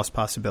first-round loss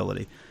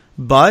possibility.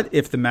 But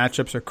if the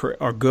matchups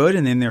are good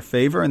and in their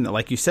favor, and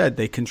like you said,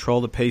 they control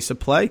the pace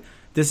of play,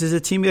 this is a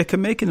team that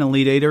can make an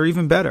Elite Eight or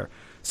even better.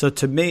 So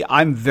to me,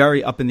 I'm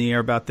very up in the air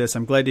about this.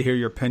 I'm glad to hear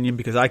your opinion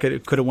because I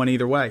could have went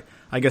either way.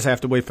 I guess I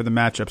have to wait for the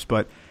matchups.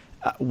 But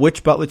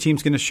which Butler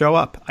team's going to show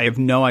up? I have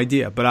no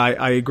idea. But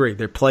I agree.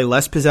 They play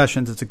less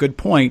possessions. It's a good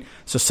point.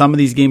 So some of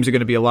these games are going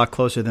to be a lot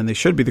closer than they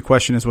should be. The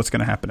question is what's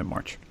going to happen in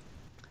March.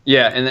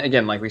 Yeah, and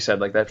again, like we said,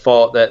 like that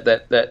fall,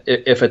 that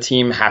if a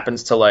team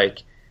happens to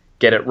like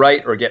get it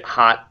right or get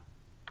hot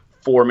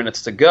 4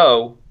 minutes to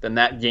go, then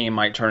that game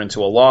might turn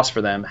into a loss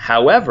for them.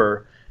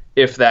 However,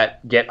 if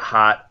that get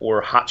hot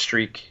or hot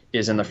streak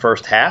is in the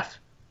first half,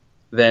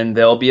 then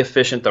they'll be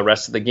efficient the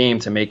rest of the game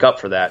to make up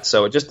for that.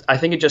 So I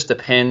think it just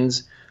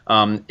depends.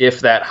 If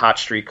that hot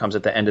streak comes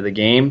at the end of the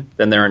game,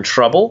 then they're in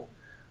trouble.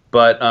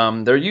 But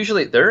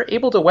they're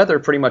able to weather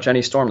pretty much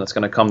any storm that's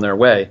going to come their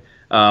way.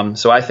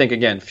 So I think,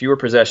 again, fewer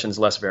possessions,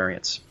 less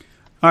variance.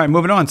 All right,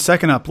 moving on.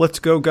 Second up, let's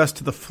go, Gus,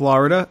 to the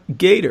Florida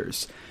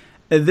Gators.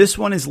 This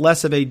one is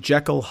less of a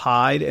Jekyll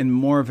Hyde and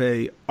more of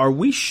a, are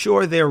we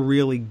sure they're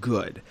really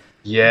good?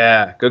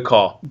 Yeah, good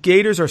call.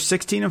 Gators are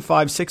 16-5,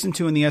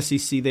 6-2 in the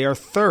SEC. They are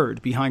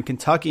third behind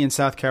Kentucky and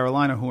South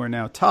Carolina, who are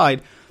now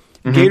tied.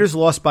 Mm-hmm. Gators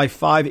lost by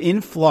 5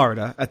 in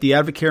Florida at the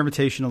Advocare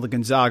Invitational to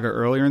Gonzaga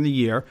earlier in the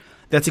year.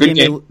 That's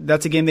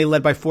a game they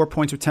led by 4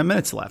 points with 10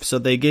 minutes left. So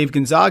they gave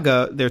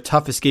Gonzaga their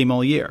toughest game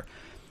all year.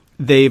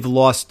 They've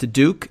lost to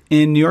Duke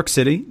in New York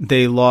City.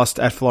 They lost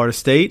at Florida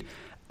State,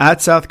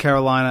 at South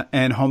Carolina,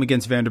 and home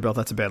against Vanderbilt.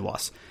 That's a bad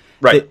loss.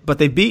 Right. But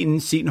they've beaten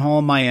Seton Hall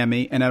in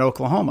Miami and at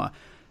Oklahoma.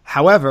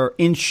 However,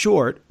 in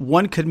short,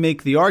 one could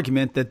make the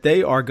argument that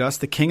they are, Gus,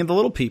 the king of the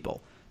little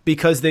people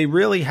because they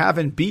really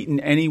haven't beaten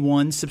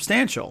anyone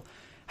substantial.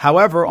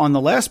 However, on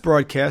the last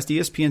broadcast,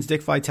 ESPN's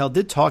Dick Vitale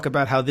did talk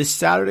about how this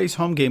Saturday's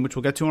home game, which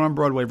we'll get to on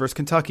Broadway versus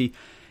Kentucky,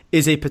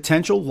 is a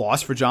potential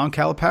loss for John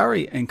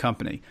Calipari and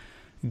company.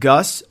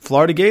 Gus,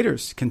 Florida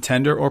Gators,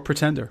 contender or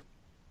pretender?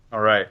 All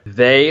right.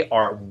 They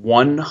are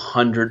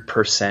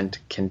 100%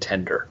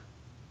 contender.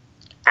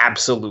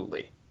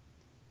 Absolutely.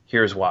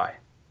 Here's why.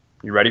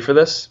 You ready for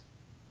this?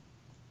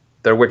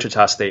 They're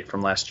Wichita State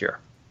from last year.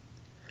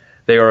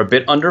 They are a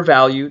bit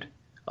undervalued,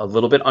 a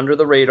little bit under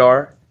the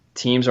radar.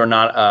 Teams,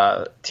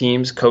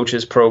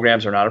 coaches,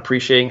 programs are not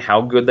appreciating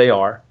how good they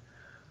are.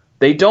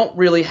 They don't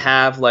really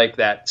have like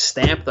that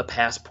stamp the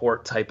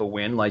passport type of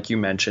win like you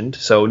mentioned.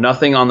 So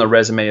nothing on the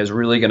resume is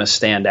really going to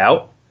stand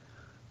out.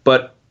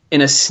 But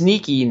in a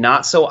sneaky,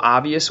 not so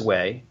obvious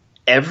way,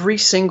 every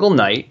single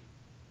night,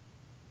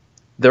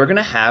 they're going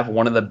to have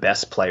one of the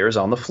best players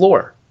on the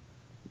floor.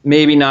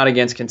 Maybe not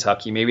against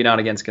Kentucky, maybe not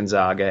against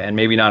Gonzaga, and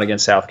maybe not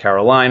against South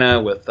Carolina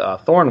with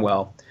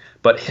Thornwell.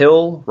 But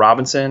Hill,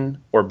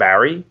 Robinson, or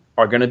Barry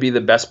are going to be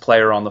the best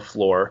player on the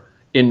floor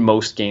in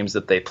most games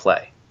that they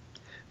play.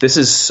 This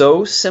is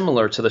so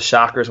similar to the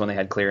Shockers when they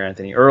had Claire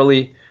Anthony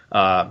Early,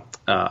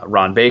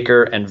 Ron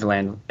Baker, and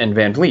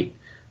Van Vliet,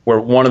 where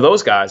one of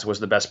those guys was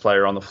the best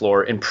player on the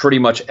floor in pretty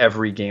much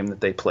every game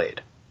that they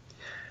played.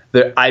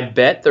 I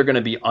bet they're going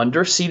to be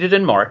underseeded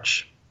in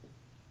March.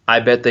 I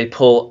bet they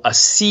pull a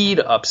seed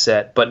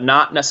upset, but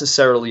not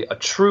necessarily a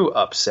true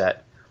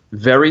upset,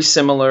 very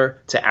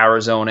similar to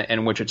Arizona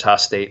and Wichita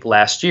State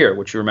last year,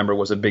 which you remember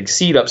was a big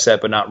seed upset,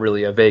 but not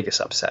really a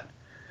Vegas upset.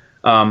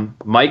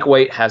 Mike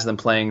White has them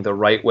playing the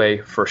right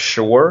way for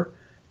sure.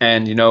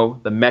 And,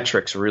 the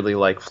metrics really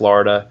like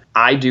Florida.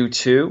 I do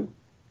too.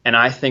 And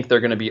I think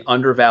they're going to be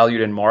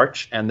undervalued in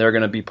March, and they're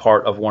going to be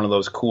part of one of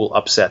those cool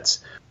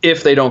upsets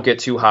if they don't get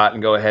too hot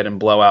and go ahead and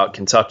blow out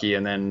Kentucky,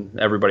 and then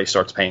everybody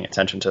starts paying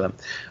attention to them.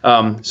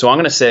 So I'm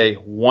going to say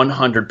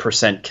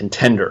 100%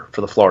 contender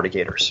for the Florida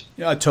Gators.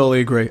 Yeah, I totally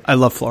agree. I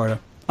love Florida.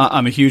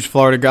 I'm a huge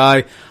Florida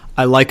guy.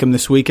 I like him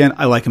this weekend.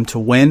 I like him to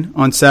win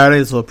on Saturday.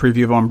 There's a little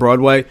preview of On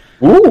Broadway.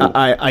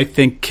 I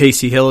think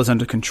Casey Hill is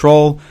under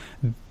control.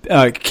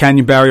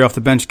 Canyon Barry off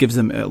the bench gives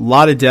them a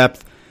lot of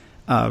depth.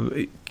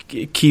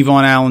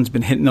 Kevon Allen's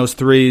been hitting those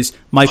threes.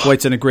 Mike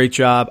White's done a great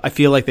job. I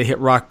feel like they hit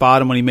rock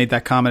bottom when he made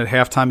that comment at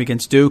halftime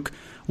against Duke.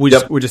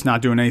 We're just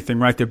not doing anything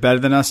right. They're better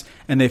than us,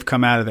 and they've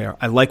come out of there.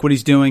 I like what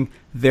he's doing.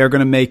 They're going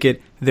to make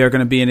it. They're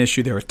going to be an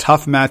issue. They're a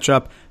tough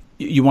matchup.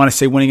 You want to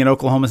say winning in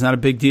Oklahoma is not a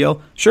big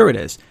deal? Sure it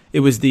is. It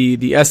was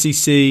the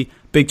SEC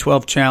Big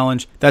 12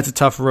 Challenge. That's a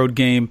tough road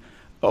game.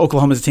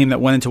 Oklahoma's a team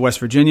that went into West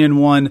Virginia and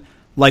won.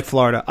 Like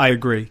Florida, I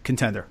agree.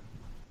 Contender.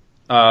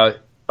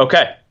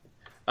 Okay.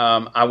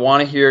 I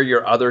want to hear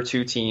your other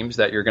two teams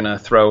that you're going to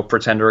throw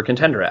pretender or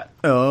contender at.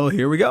 Oh,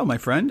 here we go, my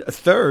friend.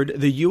 Third,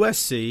 the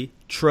USC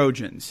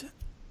Trojans.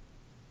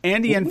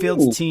 Andy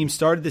Enfield's team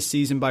started the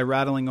season by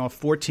rattling off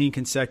 14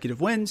 consecutive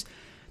wins.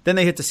 Then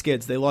they hit the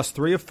skids. They lost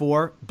 3 of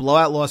 4,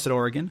 blowout loss at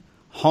Oregon,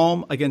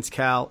 home against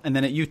Cal, and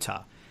then at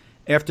Utah.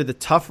 After the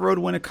tough road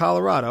win at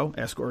Colorado,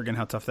 ask Oregon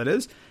how tough that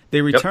is,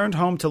 they returned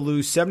home to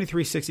lose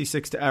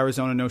 73-66 to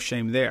Arizona. No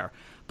shame there.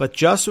 But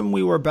just when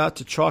we were about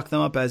to chalk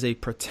them up as a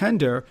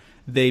pretender,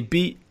 they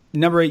beat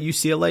number 8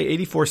 UCLA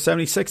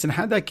 84-76 and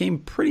had that game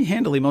pretty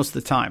handily most of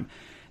the time.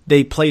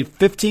 They played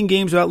 15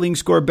 games without leading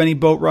scorer Benny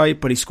Boatwright,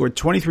 but he scored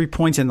 23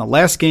 points in the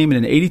last game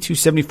in an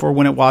 82-74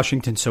 win at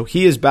Washington, so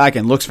he is back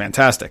and looks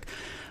fantastic.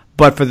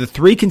 But for the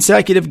 3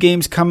 consecutive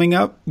games coming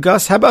up,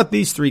 Gus, how about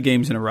these 3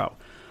 games in a row?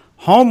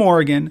 Home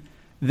Oregon,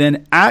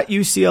 then at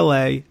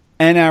UCLA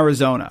and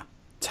Arizona.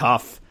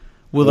 Tough.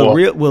 Will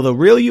the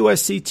real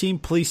USC team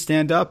please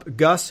stand up?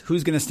 Gus,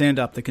 who's going to stand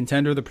up, the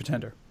contender or the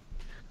pretender?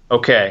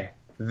 Okay,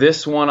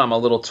 this one I'm a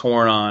little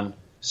torn on.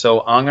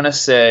 So I'm going to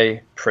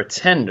say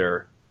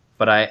pretender,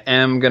 but I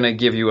am going to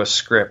give you a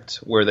script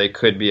where they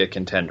could be a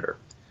contender.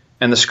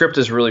 And the script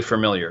is really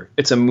familiar.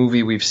 It's a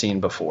movie we've seen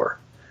before.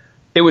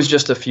 It was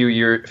just a few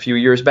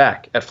years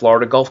back at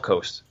Florida Gulf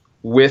Coast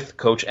with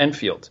Coach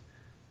Enfield.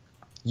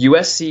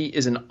 USC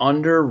is an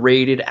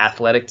underrated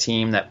athletic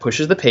team that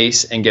pushes the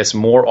pace and gets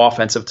more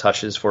offensive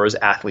touches for his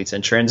athletes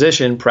in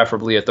transition,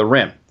 preferably at the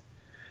rim.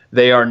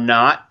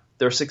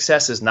 Their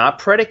success is not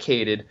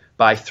predicated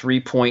by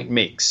three-point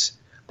makes.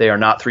 They are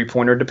not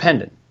three-pointer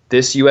dependent.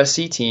 This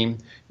USC team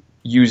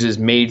uses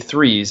made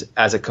threes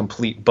as a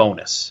complete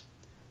bonus.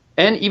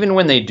 And even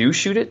when they do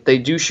shoot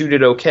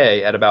it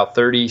okay at about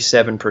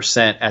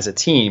 37% as a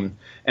team,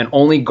 and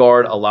only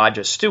guard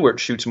Elijah Stewart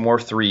shoots more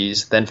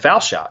threes than foul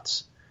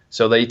shots.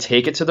 So they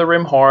take it to the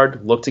rim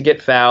hard, look to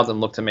get fouled, and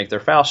look to make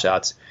their foul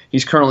shots.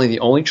 He's currently the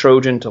only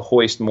Trojan to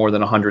hoist more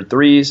than 100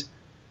 threes,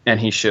 and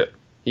he should.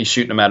 He's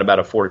shooting them at about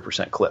a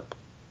 40% clip.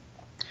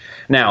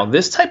 Now,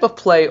 this type of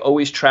play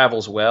always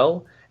travels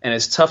well and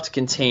is tough to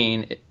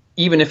contain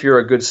even if you're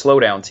a good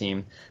slowdown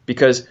team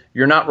because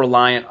you're not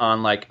reliant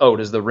on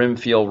does the rim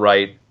feel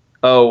right?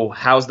 Oh,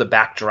 how's the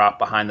backdrop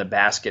behind the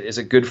basket? Is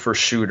it good for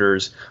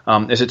shooters?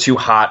 Is it too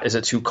hot? Is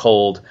it too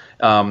cold?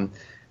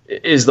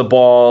 Is the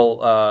ball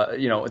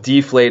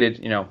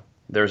deflated?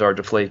 There's our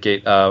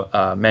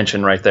Deflategate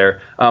mention right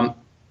there.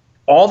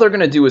 All they're going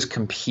to do is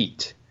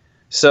compete.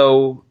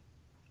 So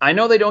I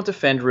know they don't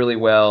defend really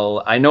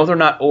well. I know they're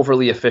not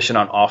overly efficient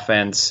on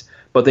offense,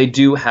 but they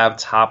do have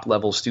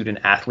top-level student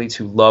athletes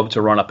who love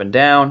to run up and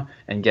down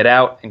and get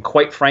out, and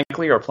quite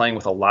frankly are playing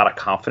with a lot of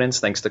confidence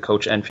thanks to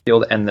Coach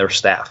Enfield and their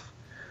staff.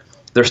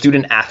 Their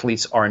student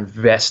athletes are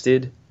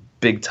invested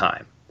big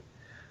time.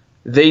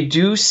 They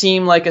do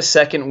seem like a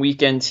second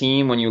weekend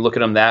team when you look at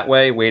them that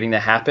way, waiting to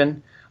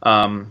happen,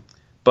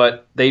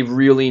 but they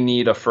really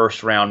need a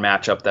first-round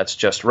matchup that's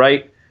just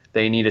right.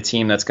 They need a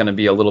team that's going to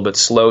be a little bit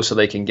slow so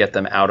they can get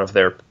them out of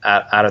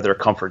their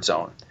comfort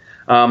zone.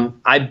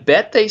 I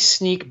bet they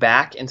sneak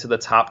back into the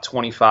top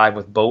 25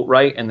 with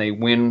Boatwright and they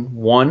win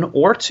 1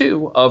 or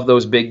 2 of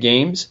those big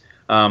games.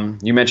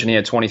 You mentioned he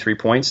had 23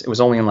 points. It was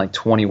only in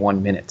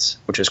 21 minutes,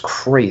 which is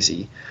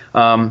crazy. He's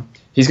going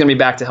to be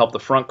back to help the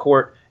front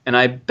court, and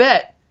I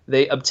bet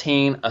they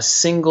obtain a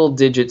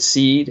single-digit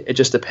seed. It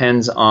just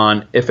depends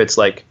on if it's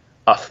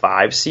a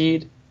 5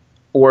 seed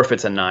or if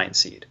it's a 9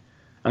 seed.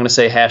 I'm going to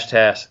say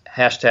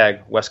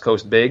hashtag West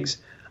Coast Bigs.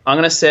 I'm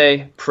going to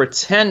say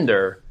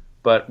pretender,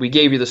 but we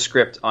gave you the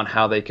script on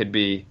how they could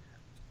be.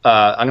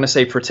 I'm going to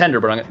say pretender,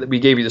 but we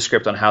gave you the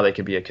script on how they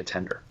could be a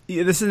contender.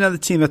 Yeah, this is another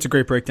team that's a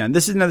great breakdown.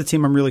 This is another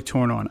team I'm really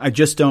torn on. I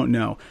just don't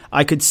know.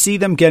 I could see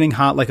them getting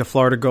hot like a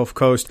Florida Gulf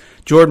Coast.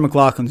 Jordan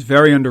McLaughlin's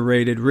very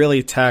underrated, really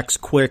attacks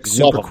quick,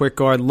 super quick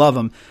guard. Love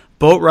him.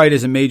 Boatwright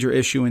is a major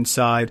issue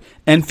inside.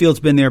 Enfield's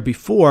been there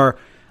before.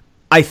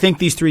 I think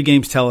these 3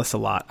 games tell us a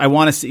lot. I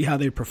want to see how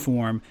they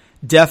perform.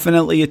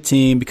 Definitely a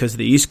team, because of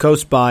the East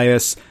Coast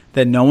bias,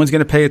 that no one's going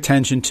to pay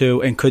attention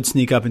to and could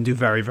sneak up and do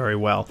very, very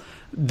well.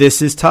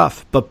 This is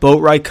tough, but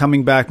Boatwright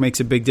coming back makes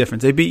a big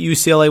difference. They beat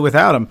UCLA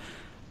without him.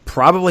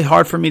 Probably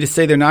hard for me to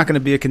say they're not going to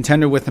be a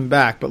contender with him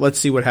back, but let's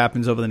see what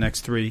happens over the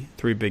next three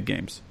big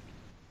games.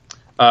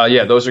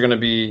 Yeah, those are going to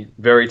be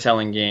very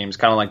telling games.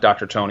 Kind of like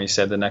Dr. Tony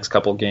said, the next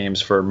couple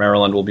games for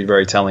Maryland will be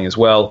very telling as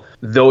well.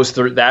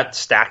 That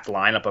stacked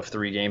lineup of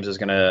 3 games is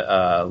going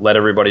to let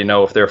everybody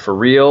know if they're for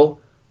real,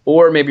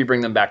 or maybe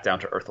bring them back down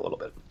to earth a little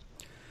bit.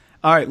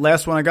 All right,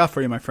 last one I got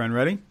for you, my friend.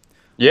 Ready?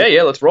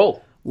 Yeah, let's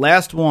roll.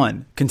 Last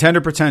one,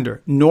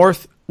 contender-pretender,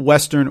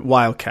 Northwestern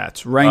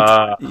Wildcats.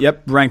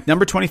 Ranked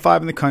number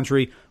 25 in the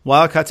country.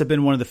 Wildcats have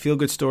been one of the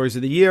feel-good stories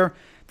of the year.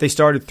 They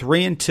started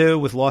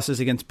 3-2 with losses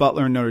against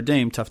Butler and Notre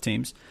Dame, tough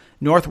teams.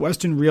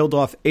 Northwestern reeled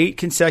off 8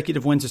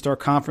 consecutive wins to start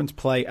conference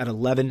play at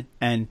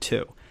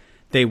 11-2.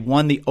 They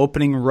won the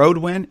opening road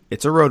win,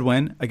 it's a road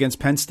win, against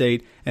Penn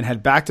State, and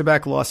had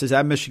back-to-back losses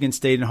at Michigan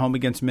State and home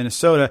against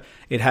Minnesota.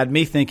 It had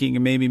me thinking,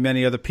 and maybe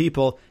many other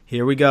people,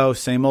 here we go,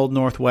 same old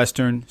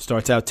Northwestern,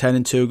 starts out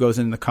 10-2, goes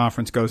into the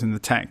conference, goes in the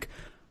tank.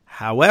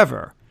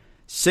 However,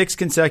 6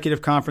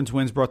 consecutive conference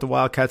wins brought the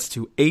Wildcats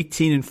to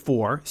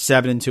 18-4,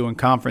 7-2 in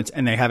conference,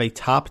 and they have a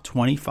top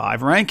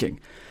 25 ranking.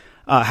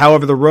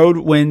 However, the road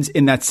wins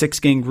in that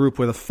 6-game group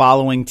were the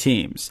following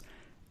teams: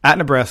 at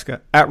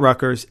Nebraska, at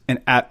Rutgers, and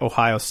at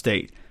Ohio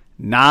State.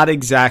 Not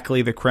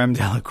exactly the creme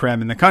de la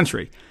creme in the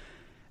country.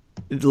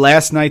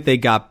 Last night they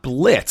got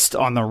blitzed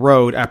on the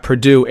road at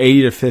Purdue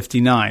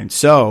 80-59.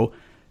 So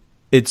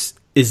is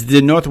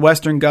the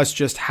Northwestern Gus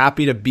just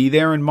happy to be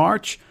there in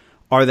March?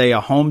 Are they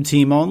a home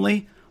team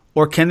only?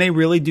 Or can they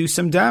really do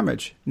some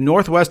damage?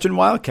 Northwestern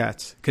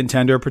Wildcats,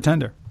 contender or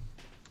pretender?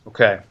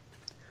 Okay.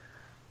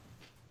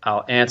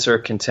 I'll answer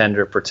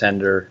contender,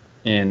 pretender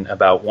in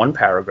about 1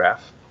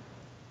 paragraph,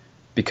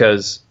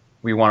 because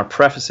we want to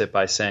preface it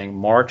by saying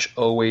March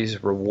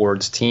always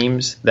rewards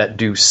teams that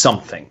do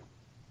something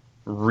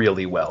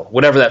really well,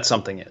 whatever that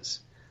something is.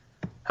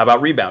 How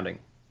about rebounding?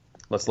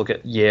 Let's look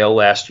at Yale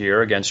last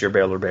year against your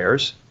Baylor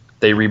Bears.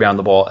 They rebound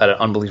the ball at an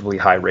unbelievably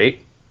high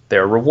rate.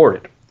 They're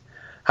rewarded.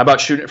 How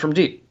about shooting it from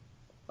deep?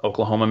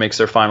 Oklahoma makes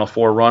their Final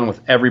Four run with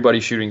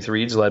everybody shooting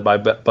threes, led by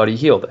Buddy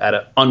Hield at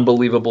an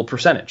unbelievable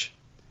percentage.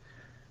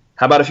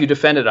 How about if you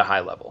defend at a high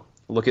level?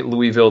 Look at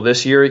Louisville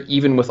this year.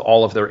 Even with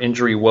all of their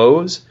injury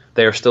woes,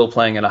 they are still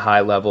playing at a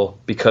high level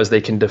because they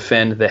can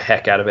defend the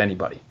heck out of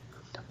anybody.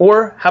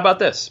 Or how about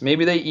this?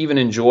 Maybe they even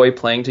enjoy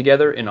playing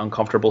together in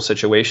uncomfortable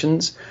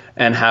situations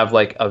and have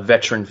like a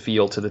veteran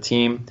feel to the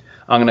team.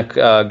 I'm going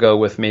to go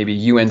with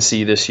maybe UNC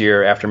this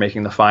year after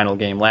making the final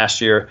game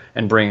last year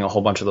and bringing a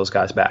whole bunch of those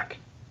guys back.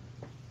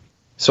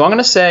 So I'm going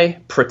to say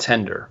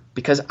pretender,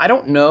 because I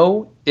don't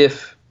know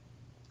if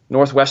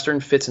Northwestern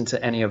fits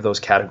into any of those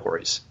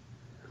categories.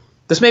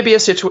 This may be a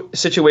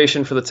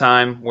situation for the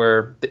time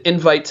where the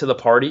invite to the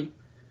party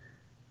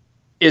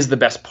is the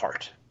best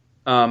part.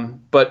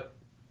 But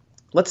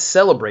let's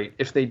celebrate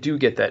if they do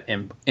get that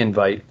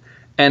invite,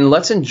 and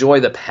let's enjoy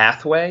the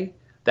pathway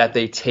that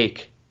they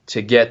take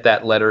to get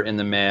that letter in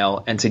the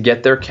mail and to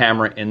get their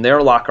camera in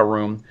their locker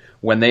room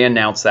when they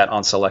announce that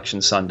on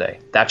Selection Sunday.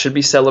 That should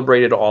be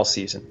celebrated all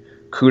season.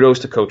 Kudos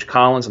to Coach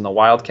Collins and the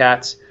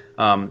Wildcats.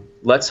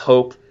 Let's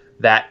hope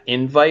that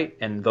invite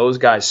and those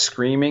guys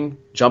screaming,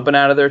 jumping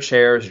out of their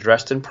chairs,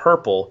 dressed in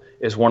purple,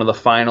 is one of the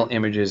final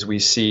images we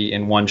see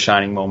in one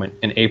shining moment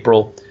in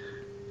April.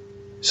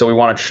 So we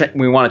want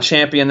to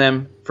champion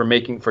them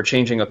for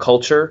changing a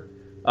culture,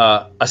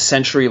 a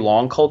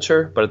century-long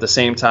culture, but at the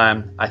same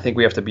time, I think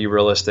we have to be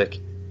realistic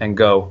and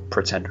go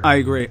pretender. I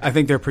agree. I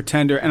think they're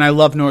pretender, and I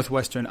love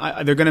Northwestern.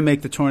 They're going to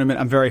make the tournament.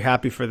 I'm very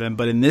happy for them.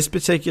 But in this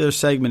particular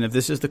segment, if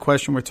this is the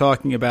question we're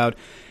talking about,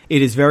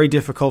 it is very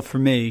difficult for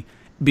me,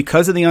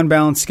 because of the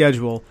unbalanced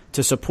schedule,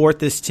 to support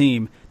this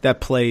team that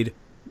played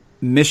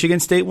Michigan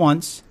State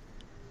once,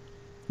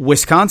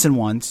 Wisconsin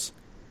once,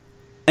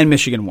 and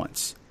Michigan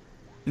once.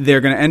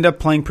 They're going to end up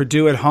playing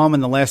Purdue at home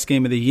in the last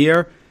game of the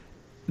year.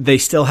 They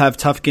still have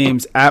tough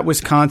games at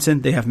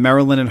Wisconsin. They have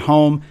Maryland at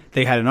home.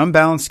 They had an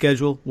unbalanced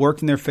schedule,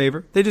 worked in their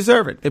favor. They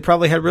deserve it. They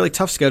probably had really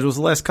tough schedules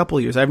the last couple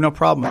of years. I have no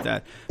problem with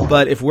that.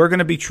 But if we're going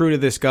to be true to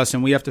this, Gus,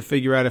 and we have to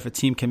figure out if a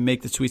team can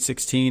make the Sweet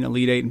 16,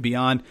 Elite 8, and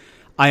beyond,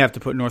 I have to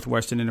put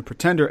Northwestern in a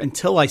pretender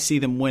until I see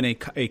them win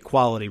a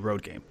quality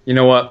road game. You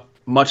know what?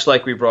 Much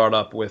like we brought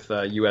up with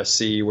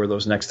USC, where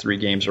those next 3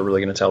 games are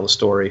really going to tell the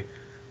story,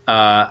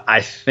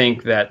 I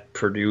think that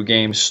Purdue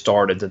game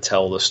started to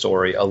tell the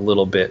story a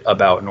little bit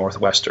about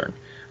Northwestern.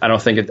 I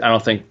don't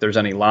think there's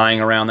any lying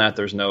around that.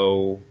 There's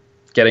no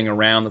getting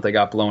around that they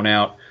got blown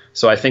out.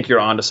 So I think you're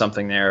onto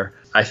something there.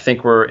 I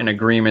think we're in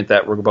agreement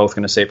that we're both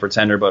going to say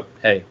pretender, but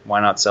hey, why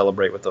not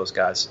celebrate with those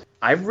guys?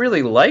 I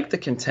really like the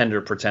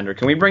contender pretender.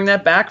 Can we bring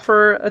that back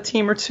for a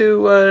team or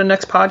two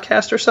next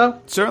podcast or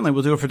so? Certainly,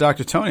 we'll do it for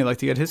Dr. Tony. I'd like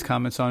to get his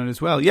comments on it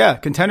as well. Yeah,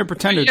 contender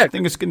pretender. Yeah. I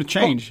think it's going to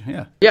change.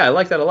 Cool. Yeah, I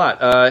like that a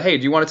lot. Hey,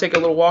 do you want to take a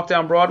little walk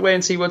down Broadway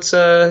and see what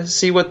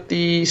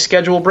the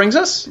schedule brings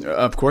us?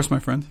 Of course, my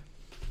friend.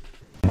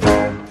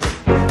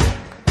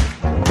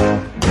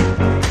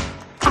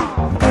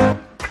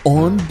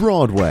 On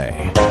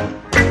Broadway.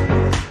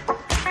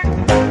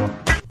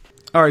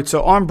 All right,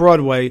 so on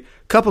Broadway, a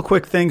couple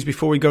quick things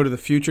before we go to the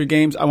future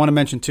games. I want to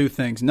mention two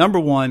things. Number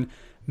one,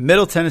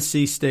 Middle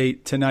Tennessee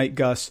State tonight,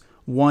 Gus,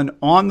 won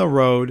on the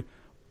road,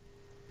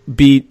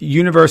 beat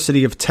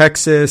University of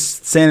Texas,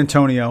 San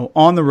Antonio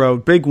on the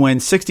road. Big win,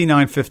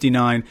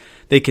 69-59.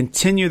 They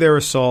continue their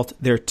assault.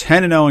 They're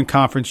 10-0 in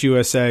Conference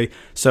USA,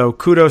 so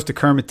kudos to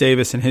Kermit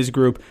Davis and his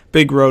group.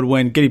 Big road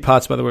win. Giddy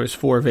Potts, by the way, was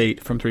 4 of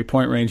 8 from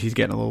three-point range. He's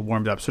getting a little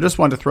warmed up. So just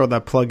wanted to throw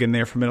that plug in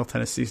there for Middle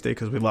Tennessee State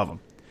because we love them.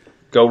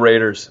 Go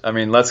Raiders. I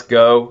mean, let's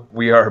go.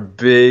 We are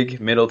big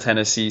Middle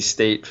Tennessee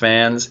State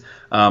fans.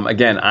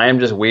 Again, I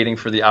am just waiting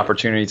for the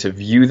opportunity to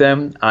view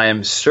them. I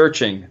am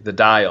searching the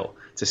dial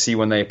to see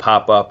when they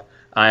pop up.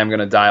 I am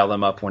going to dial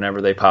them up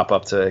whenever they pop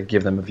up to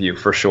give them a view,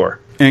 for sure.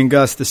 And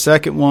Gus, the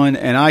second one,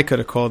 and I could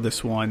have called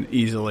this one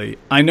easily.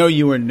 I know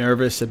you were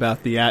nervous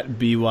about the at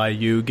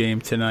BYU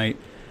game tonight.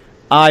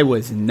 I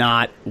was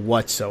not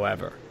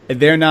whatsoever.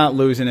 They're not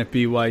losing at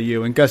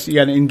BYU. And Gus, you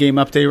got an in-game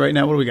update right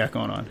now? What do we got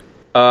going on?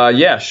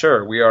 Yeah,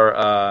 sure. We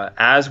are,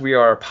 as we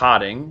are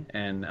potting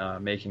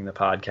and making the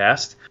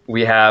podcast,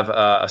 we have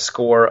a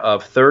score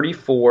of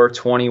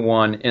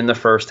 34-21 in the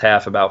first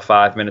half, about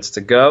 5 minutes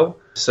to go.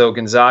 So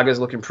Gonzaga's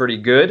looking pretty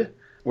good.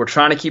 We're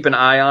trying to keep an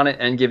eye on it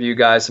and give you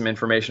guys some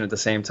information at the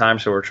same time.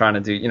 So we're trying to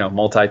do,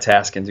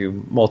 multitask and do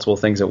multiple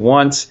things at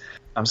once.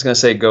 I'm just going to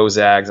say go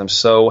Zags. I'm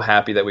so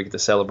happy that we get to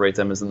celebrate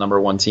them as the number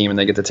one team and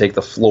they get to take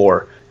the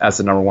floor as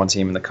the number one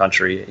team in the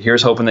country.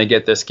 Here's hoping they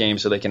get this game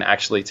so they can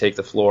actually take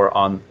the floor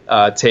on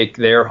take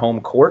their home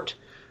court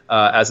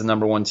as the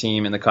number one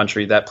team in the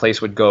country. That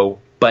place would go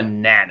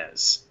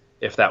bananas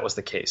if that was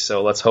the case.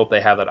 So let's hope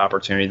they have that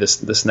opportunity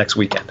this next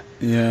weekend.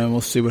 Yeah,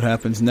 we'll see what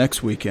happens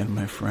next weekend,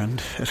 my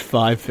friend, at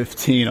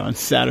 5:15 on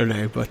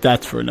Saturday, but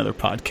that's for another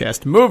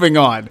podcast. Moving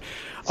on.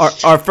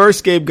 Our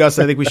first game, Gus,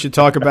 I think we should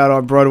talk about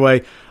on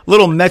Broadway.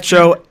 Little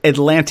Metro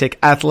Atlantic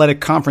Athletic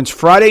Conference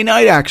Friday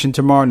night action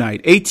tomorrow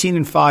night.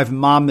 18-5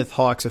 Monmouth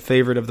Hawks, a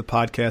favorite of the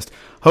podcast,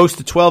 host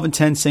the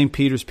 12-10 St.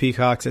 Peter's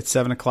Peacocks at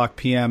 7 o'clock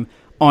p.m.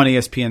 on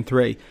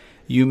ESPN3.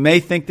 You may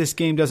think this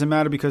game doesn't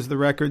matter because of the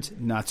records.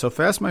 Not so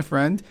fast, my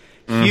friend.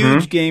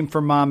 Huge game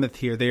for Monmouth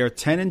here. They are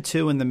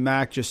 10-2 in the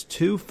MAC, just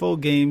 2 full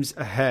games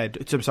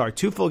ahead.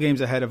 2 full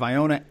games ahead of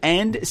Iona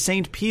and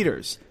St.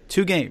 Peter's.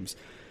 2 games.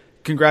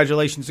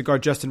 Congratulations to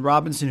guard Justin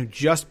Robinson, who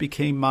just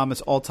became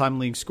Monmouth's all-time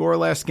leading scorer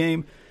last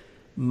game.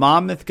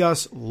 Monmouth,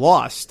 Gus,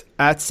 lost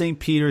at St.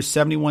 Peter's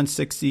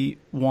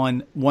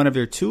 71-61, one of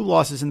their 2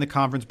 losses in the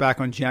conference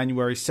back on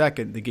January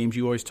 2nd, the games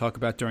you always talk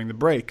about during the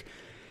break.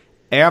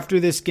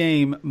 After this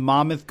game,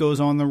 Monmouth goes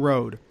on the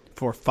road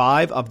for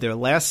 5 of their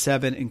last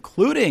 7,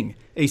 including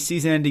a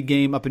season-ending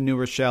game up in New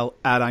Rochelle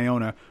at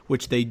Iona,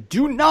 which they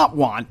do not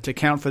want to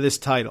count for this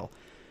title.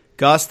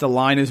 Gus, the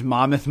line is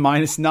Monmouth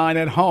 -9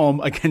 at home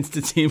against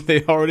a team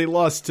they already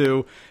lost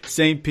to,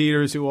 St.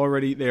 Peter's, who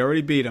they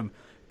already beat them.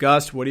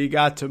 Gus, what do you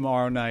got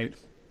tomorrow night?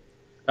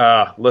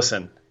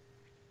 Listen,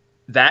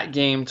 that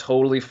game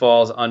totally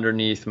falls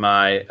underneath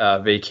my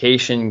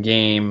vacation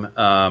game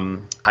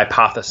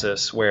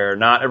hypothesis, where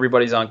not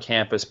everybody's on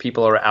campus.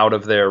 People are out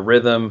of their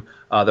rhythm.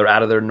 They're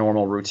out of their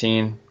normal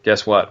routine.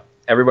 Guess what?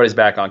 Everybody's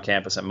back on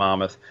campus at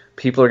Monmouth.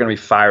 People are going to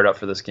be fired up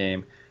for this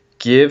game.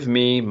 Give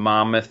me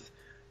Monmouth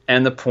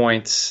and the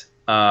points.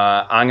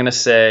 I'm going to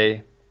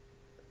say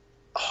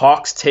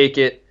Hawks take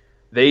it.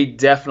 They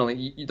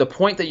definitely – the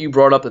point that you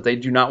brought up that they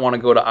do not want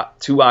to go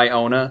to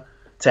Iona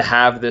to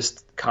have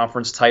this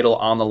conference title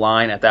on the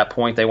line. At that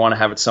point, they want to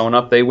have it sewn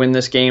up. They win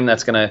this game.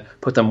 That's going to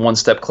put them one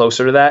step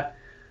closer to that.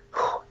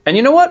 And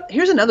you know what?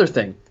 Here's another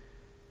thing.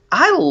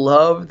 I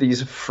love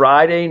these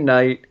Friday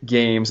night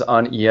games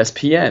on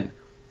ESPN.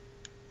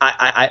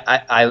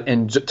 I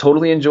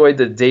totally enjoyed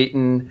the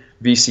Dayton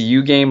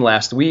VCU game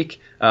last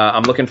week.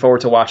 I'm looking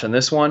forward to watching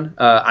this one.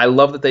 I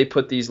love that they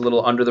put these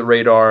little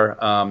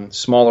under-the-radar,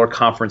 smaller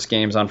conference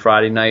games on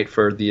Friday night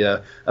for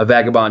the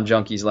vagabond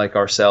junkies like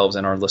ourselves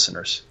and our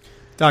listeners.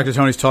 Dr.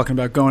 Tony's talking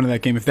about going to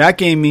that game. If that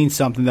game means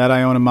something, that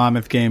Iona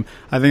Monmouth game,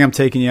 I think I'm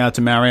taking you out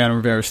to Mariano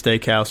Rivera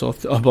Steakhouse.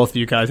 Both of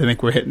you guys, I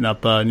think we're hitting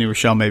up New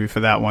Rochelle maybe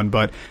for that one.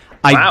 But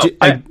I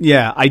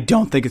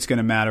don't think it's going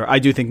to matter. I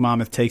do think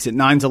Monmouth takes it.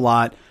 9's a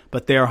lot,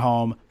 but they're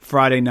home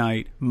Friday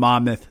night.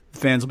 Monmouth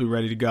fans will be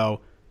ready to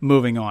go.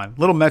 Moving on.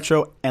 Little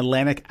Metro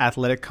Atlantic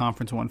Athletic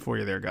Conference one for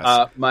you there,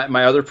 guys.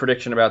 My other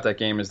prediction about that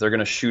game is they're going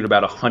to shoot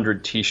about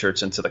 100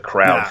 T-shirts into the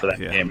crowd for that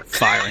game.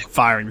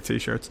 Firing the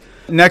T-shirts.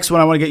 Next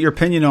one I want to get your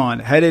opinion on.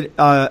 Headed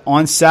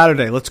on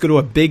Saturday, let's go to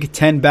a Big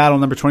Ten battle.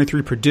 Number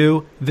 23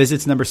 Purdue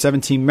visits number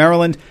 17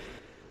 Maryland.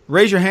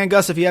 Raise your hand,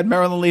 Gus, if you had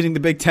Maryland leading the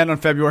Big Ten on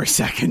February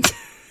 2nd.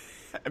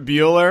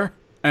 Bueller?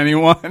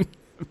 Anyone?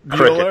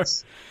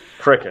 Bueller?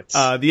 Crickets.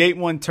 The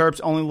 8-1 Terps'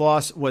 only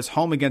loss was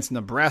home against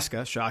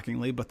Nebraska,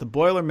 shockingly, but the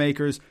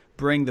Boilermakers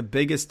bring the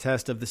biggest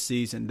test of the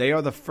season. They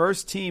are the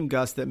first team,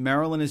 Gus, that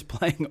Maryland is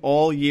playing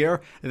all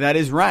year that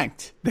is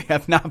ranked. They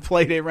have not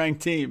played a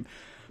ranked team.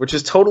 Which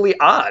is totally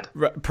odd.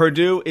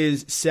 Purdue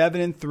is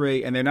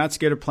 7-3, and they're not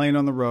scared of playing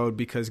on the road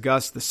because,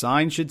 Gus, the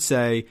sign should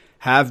say,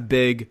 have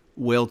big,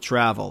 will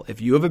travel.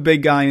 If you have a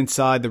big guy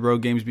inside, the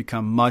road games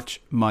become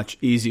much, much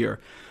easier.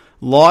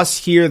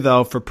 Loss here,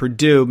 though, for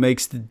Purdue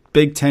makes the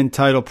Big Ten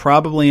title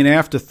probably an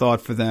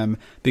afterthought for them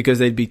because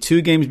they'd be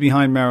 2 games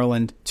behind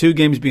Maryland, 2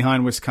 games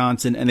behind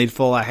Wisconsin, and they'd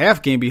fall a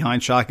half game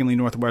behind, shockingly,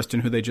 Northwestern,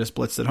 who they just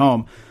blitzed at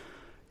home.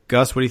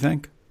 Gus, what do you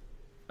think?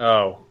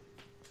 Oh,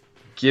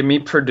 give me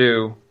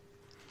Purdue.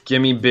 Give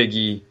me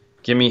Biggie.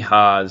 Give me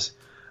Haas.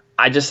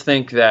 I just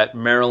think that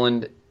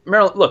Maryland's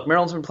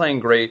been playing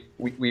great.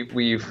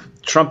 We've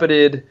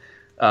trumpeted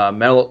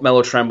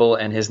Melo Tremble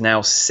and his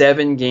now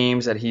 7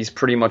 games that he's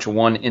pretty much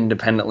won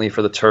independently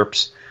for the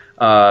Terps.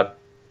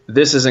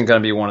 This isn't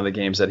going to be one of the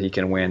games that he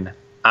can win.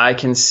 I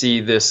can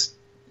see this.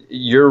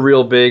 You're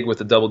real big with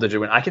the double-digit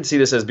win. I can see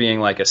this as being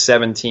like a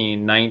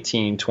 17,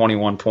 19,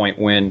 21-point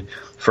win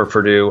for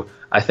Purdue.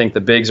 I think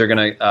the bigs are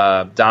going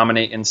to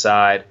dominate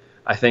inside.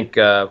 I think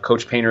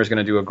Coach Painter is going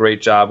to do a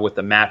great job with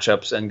the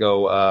matchups and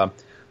go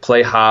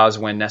play Haas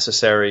when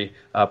necessary,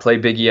 play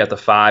Biggie at the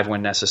 5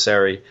 when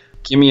necessary.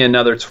 Give me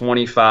another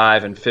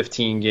 25 and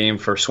 15 game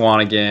for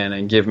Swanigan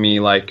and give me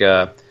like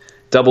a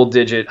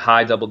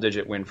high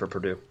double-digit win for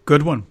Purdue.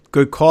 Good one.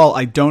 Good call.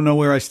 I don't know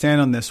where I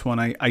stand on this one.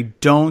 I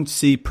don't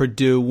see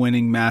Purdue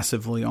winning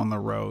massively on the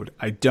road.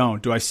 I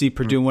don't. Do I see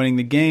Purdue winning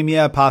the game?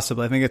 Yeah,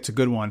 possibly. I think it's a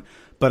good one.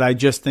 But I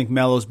just think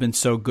Melo's been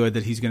so good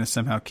that he's going to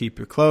somehow keep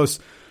it close.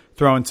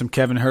 Throw in some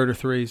Kevin Huerter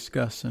threes,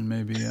 Gus, and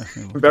maybe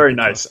very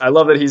nice. I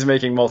love that he's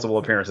making multiple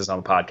appearances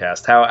on the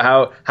podcast.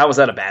 How was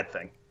that a bad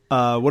thing?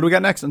 What do we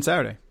got next on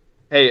Saturday?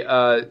 Hey,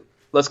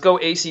 let's go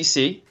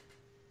ACC.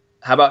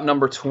 How about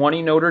number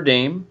 20 Notre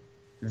Dame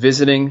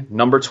visiting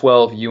number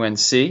 12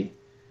 UNC?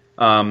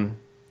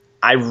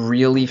 I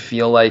really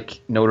feel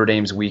like Notre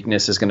Dame's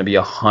weakness is going to be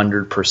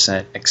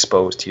 100%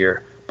 exposed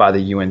here by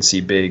the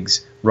UNC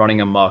bigs,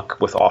 running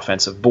amok with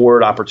offensive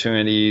board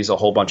opportunities, a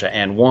whole bunch of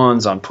and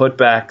ones on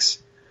putbacks.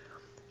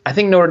 I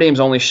think Notre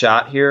Dame's only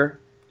shot here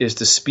is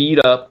to speed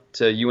up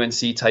to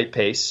UNC type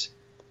pace,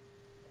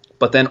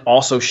 but then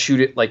also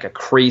shoot it like a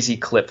crazy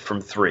clip from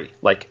 3,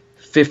 like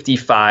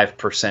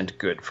 55%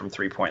 good from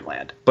 3-point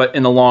land. But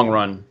in the long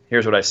run,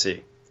 here's what I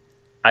see.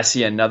 I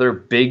see another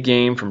big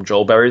game from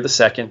Joel Berry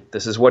II.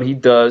 This is what he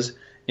does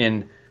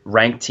in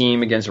ranked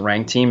team against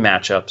ranked team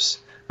matchups.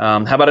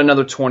 How about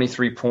another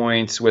 23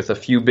 points with a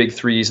few big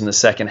threes in the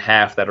second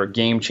half that are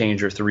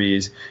game-changer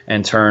threes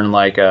and turn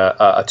like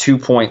a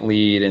 2-point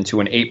lead into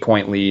an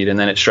 8-point lead, and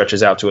then it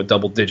stretches out to a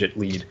double-digit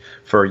lead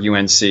for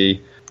UNC.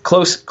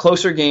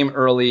 Closer game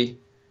early,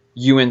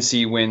 UNC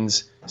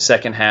wins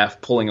second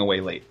half, pulling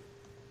away late.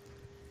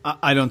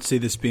 I don't see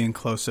this being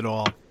close at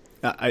all.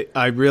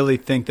 I really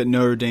think that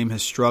Notre Dame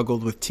has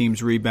struggled with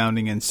teams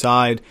rebounding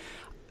inside.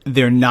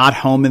 They're not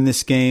home in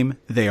this game.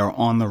 They are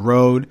on the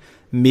road.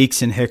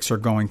 Meeks and Hicks are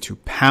going to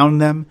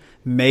pound them.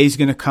 May's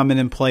going to come in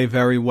and play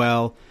very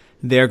well.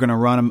 They're going to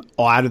run them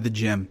out of the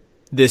gym.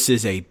 This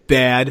is a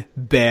bad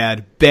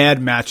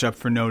matchup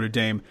for Notre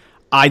Dame.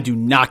 I do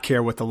not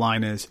care what the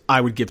line is. I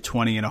would give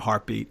 20 in a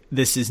heartbeat.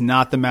 This is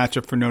not the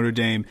matchup for Notre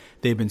Dame.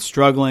 They've been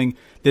struggling.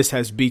 This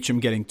has Beecham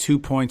getting 2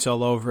 points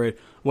all over it.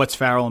 What's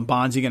Farrell and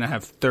Bonzi going to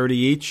have 30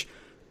 each?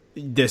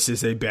 This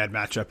is a bad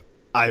matchup.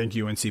 I think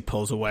UNC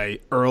pulls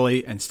away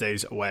early and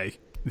stays away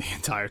the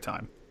entire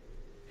time.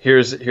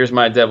 Here's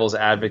my devil's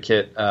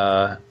advocate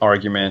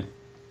argument.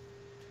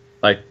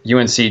 Like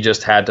UNC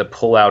just had to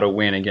pull out a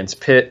win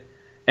against Pitt.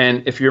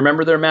 And if you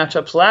remember their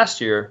matchups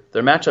last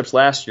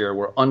year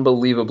were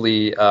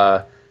unbelievably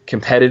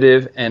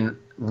competitive and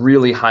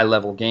really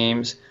high-level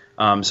games.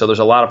 So there's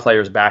a lot of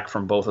players back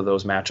from both of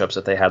those matchups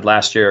that they had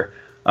last year.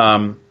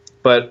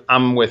 But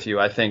I'm with you.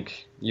 I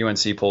think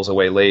UNC pulls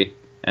away late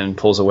and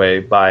pulls away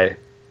by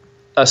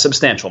a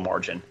substantial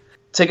margin.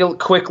 Take a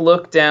quick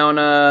look down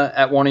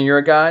at one of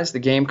your guys, the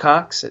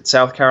Gamecocks at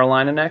South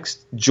Carolina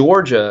next.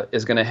 Georgia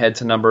is going to head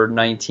to number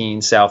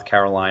 19 South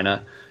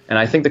Carolina. And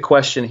I think the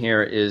question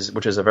here is,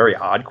 which is a very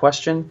odd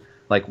question,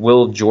 like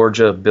will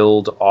Georgia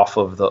build off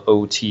of the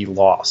OT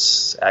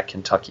loss at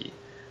Kentucky,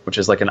 which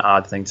is like an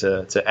odd thing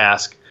to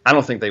ask. I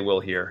don't think they will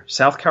here.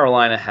 South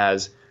Carolina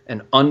has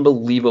an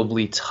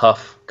unbelievably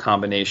tough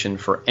combination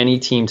for any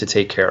team to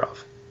take care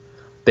of.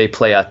 They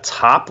play a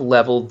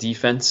top-level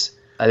defense.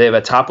 They have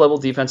a top-level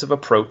defensive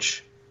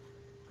approach,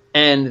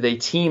 and they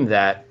team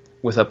that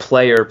with a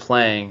player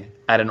playing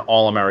at an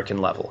All-American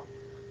level.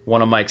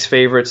 One of Mike's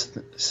favorites,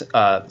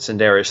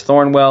 Sindarius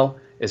Thornwell,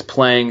 is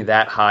playing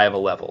that high of a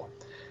level.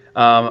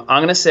 I'm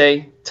going to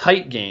say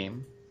tight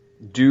game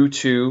due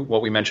to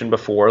what we mentioned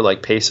before,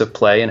 like pace of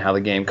play and how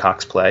the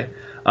Gamecocks play.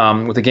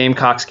 With the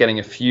Gamecocks getting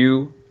a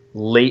few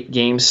late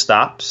game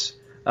stops,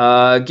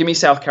 Give me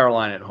South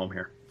Carolina at home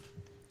here.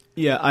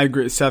 Yeah, I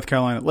agree with South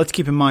Carolina. Let's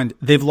keep in mind,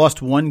 they've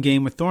lost one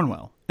game with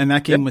Thornwell, and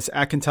that game was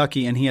at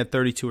Kentucky, and he had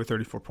 32 or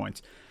 34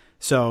 points.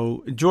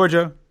 So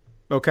Georgia,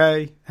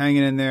 okay,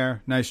 hanging in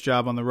there. Nice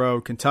job on the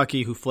road.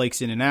 Kentucky, who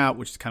flakes in and out,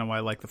 which is kind of why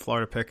I like the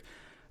Florida pick.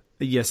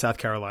 Yeah, South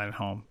Carolina at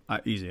home.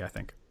 Easy, I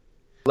think.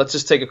 Let's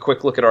just take a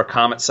quick look at our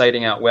Comet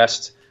sighting out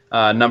west.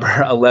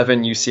 Number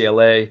 11,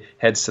 UCLA,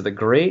 heads to the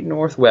great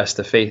Northwest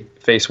to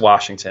face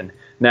Washington.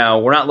 Now,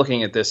 we're not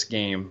looking at this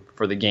game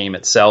for the game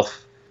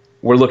itself.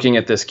 We're looking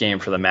at this game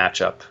for the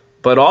matchup.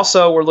 But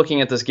also, we're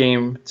looking at this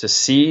game to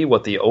see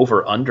what the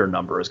over-under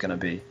number is going to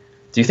be.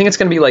 Do you think it's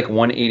going to be like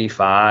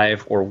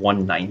 185 or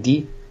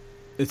 190?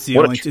 It's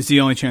the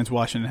only chance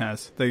Washington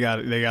has. They got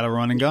a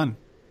run and gun.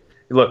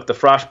 Look, the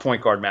Frosh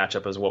point guard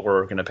matchup is what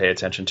we're going to pay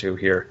attention to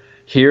here.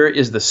 Here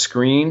is the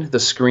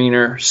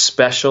screener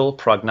special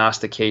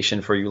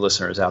prognostication for you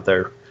listeners out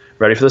there.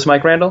 Ready for this,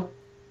 Mike Randall?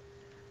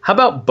 How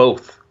about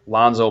both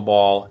Lonzo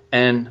Ball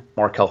and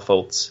Markelle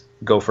Fultz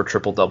go for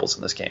triple doubles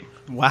in this game?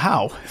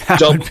 Wow,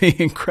 that would be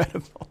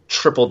incredible.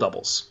 Triple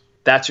doubles.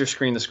 That's your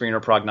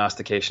screener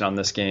prognostication on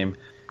this game.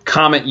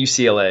 Comet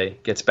UCLA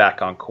gets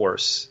back on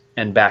course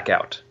and back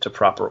out to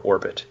proper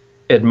orbit.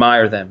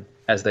 Admire them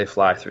as they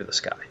fly through the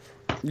sky.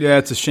 Yeah,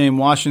 it's a shame.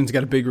 Washington's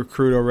got a big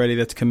recruit already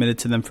that's committed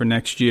to them for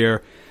next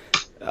year.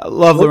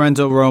 Love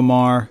Lorenzo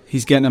Romar.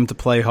 He's getting them to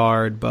play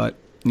hard, but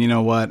you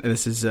know what?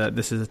 This is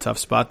a tough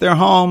spot. They're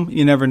home.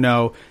 You never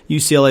know.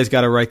 UCLA's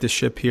got to right the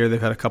ship here. They've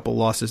had a couple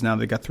losses now.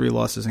 They've got 3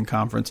 losses in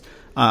conference.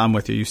 I'm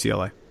with you,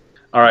 UCLA.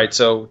 All right,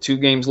 so 2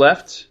 games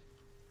left.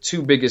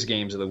 2 biggest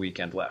games of the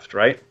weekend left,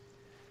 right?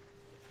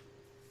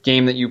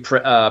 Game that you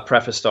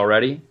prefaced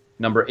already.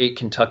 Number 8,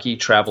 Kentucky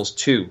travels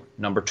to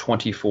number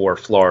 24,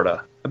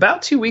 Florida.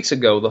 About 2 weeks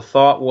ago, the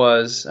thought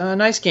was,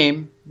 nice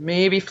game.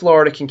 Maybe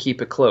Florida can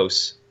keep it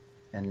close.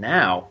 And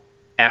now,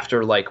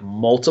 after like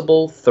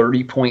multiple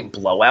 30-point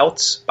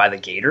blowouts by the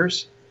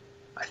Gators,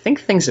 I think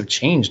things have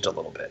changed a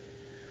little bit.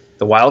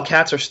 The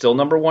Wildcats are still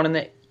number 1 in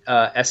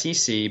the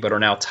SEC, but are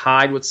now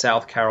tied with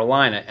South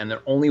Carolina, and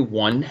they're only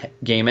 1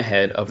 game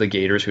ahead of the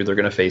Gators, who they're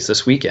going to face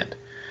this weekend.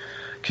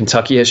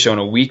 Kentucky has shown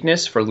a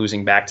weakness for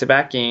losing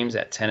back-to-back games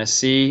at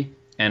Tennessee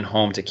and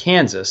home to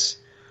Kansas.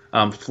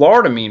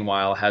 Florida,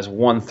 meanwhile, has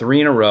won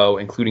 3 in a row,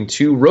 including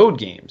 2 road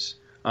games.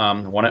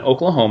 One at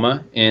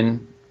Oklahoma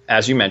in,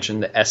 as you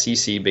mentioned, the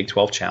SEC Big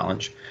 12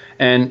 Challenge.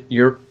 And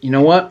you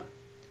know what?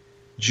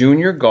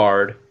 Junior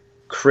guard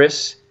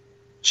Chris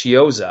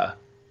Chiozza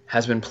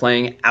has been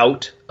playing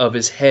out of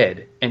his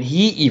head, and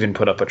he even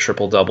put up a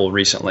triple-double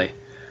recently.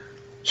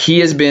 He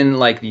has been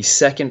like the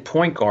second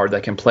point guard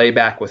that can play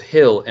back with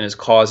Hill and is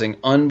causing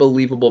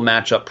unbelievable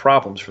matchup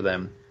problems for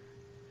them.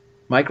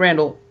 Mike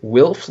Randall,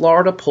 will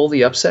Florida pull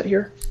the upset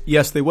here?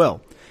 Yes, they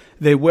will.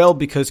 They will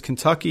because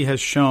Kentucky has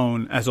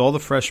shown, as all the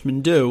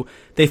freshmen do,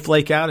 they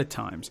flake out at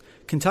times.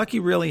 Kentucky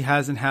really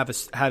hasn't had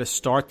a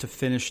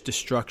start-to-finish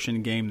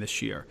destruction game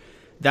this year.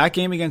 That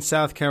game against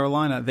South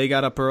Carolina, they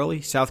got up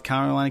early. South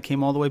Carolina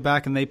came all the way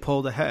back, and they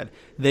pulled ahead.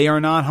 They are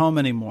not home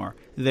anymore.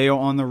 They are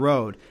on the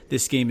road.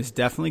 This game is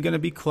definitely going to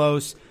be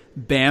close.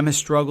 Bam has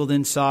struggled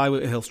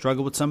inside. He'll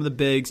struggle with some of the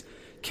bigs.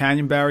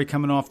 Canyon Barry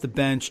coming off the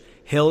bench.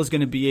 Hill is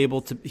going to be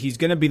he's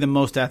going to be the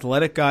most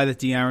athletic guy that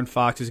De'Aaron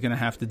Fox is going to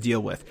have to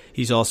deal with.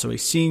 He's also a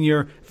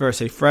senior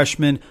versus a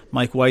freshman.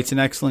 Mike White's an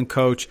excellent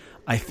coach.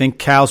 I think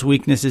Cal's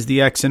weakness is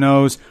the X and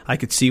O's. I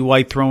could see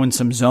White throwing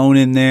some zone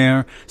in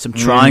there, some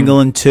triangle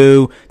and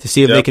 2 to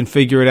see if they can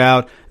figure it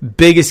out.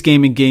 Biggest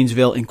game in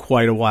Gainesville in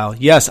quite a while.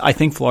 Yes, I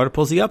think Florida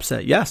pulls the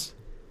upset. Yes.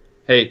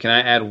 Hey, can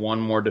I add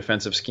one more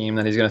defensive scheme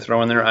that he's going to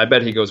throw in there? I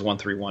bet he goes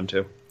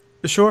 1-3-1-2.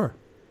 Sure.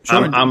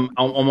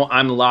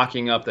 I'm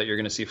locking up that you're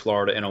going to see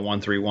Florida in a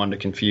 1-3-1 to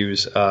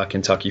confuse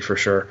Kentucky for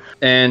sure.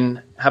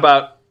 And how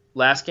about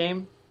last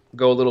game?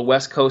 Go a little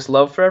West Coast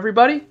love for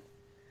everybody.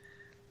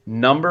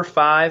 Number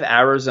 5,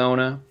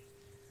 Arizona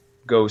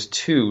goes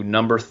to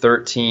number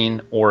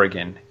 13,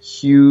 Oregon.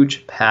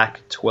 Huge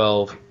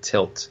Pac-12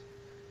 tilt.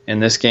 In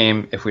this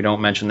game, if we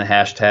don't mention the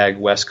hashtag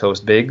West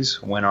Coast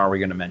Bigs, when are we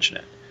going to mention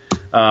it?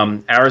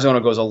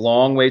 Arizona goes a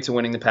long way to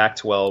winning the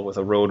Pac-12 with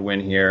a road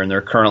win here, and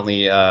they're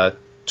currently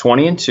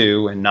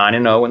 20-2 and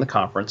 9-0 in the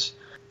conference.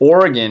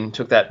 Oregon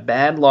took that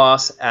bad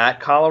loss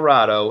at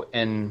Colorado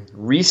and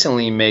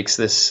recently makes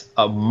this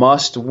a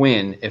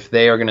must-win if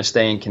they are going to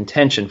stay in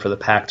contention for the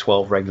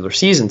Pac-12 regular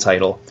season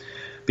title,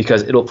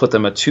 because it'll put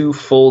them 2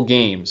 full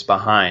games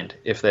behind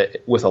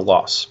with a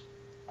loss.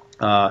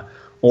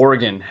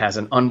 Oregon has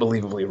an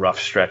unbelievably rough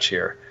stretch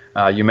here.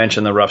 You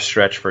mentioned the rough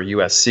stretch for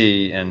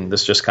USC, and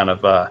this just kind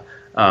of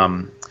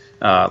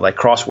like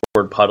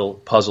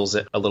crossword puzzles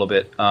it a little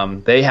bit.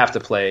 They have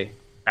to play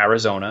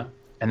Arizona,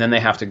 and then they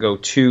have to go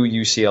to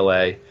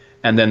UCLA,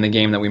 and then the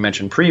game that we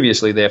mentioned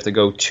previously, they have to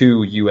go to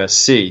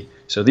USC.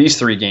 So these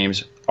 3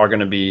 games are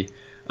going to be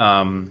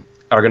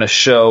are going to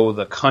show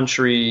the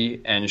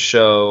country and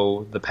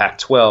show the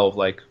Pac-12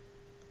 like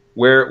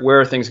where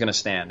are things going to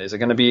stand? Is it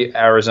going to be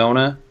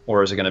Arizona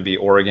or is it going to be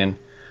Oregon?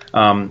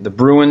 The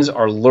Bruins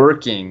are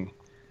lurking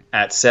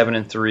at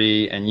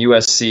 7-3, and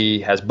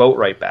USC has Boat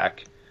right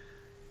back.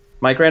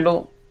 Mike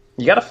Randall,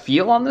 you got a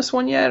feel on this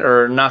one yet,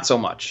 or not so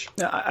much?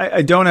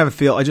 I don't have a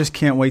feel. I just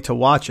can't wait to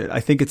watch it. I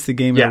think it's the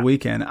game of the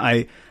weekend.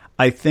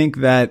 I think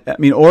that,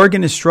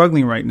 Oregon is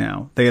struggling right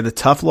now. They had the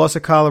tough loss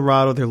at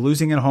Colorado. They're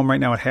losing at home right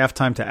now at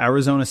halftime to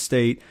Arizona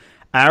State.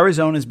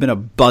 Arizona's been a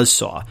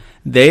buzzsaw.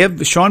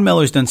 Sean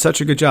Miller's done such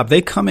a good job.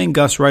 They come in,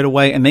 Gus, right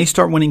away, and they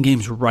start winning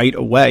games right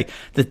away.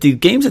 The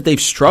games that they've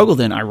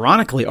struggled in,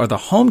 ironically, are the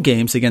home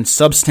games against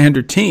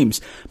substandard teams.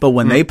 But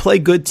when they play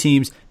good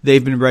teams,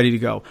 they've been ready to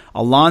go.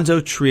 Alonzo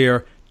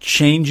Trier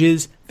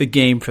changes the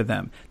game for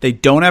them. They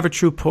don't have a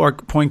true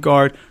point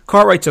guard.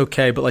 Cartwright's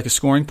okay, but like a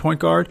scoring point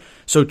guard.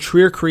 So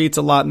Trier creates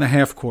a lot in the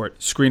half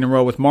court. Screen and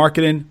roll with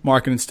Markkanen.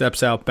 Markkanen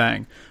steps out,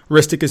 bang.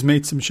 Ristic has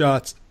made some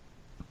shots.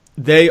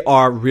 They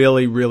are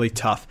really, really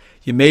tough.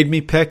 You made me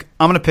pick.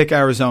 I'm going to pick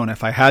Arizona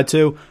if I had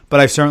to, but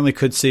I certainly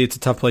could see it's a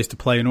tough place to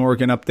play in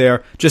Oregon up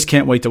there. Just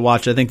can't wait to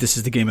watch it. I think this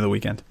is the game of the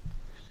weekend.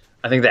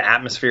 I think the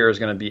atmosphere is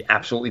going to be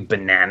absolutely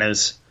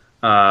bananas.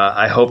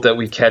 I hope that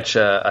we catch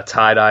a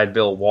tie-dyed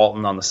Bill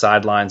Walton on the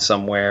sideline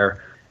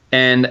somewhere.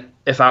 And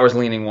if I was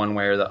leaning one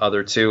way or the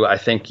other too, I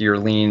think your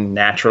lean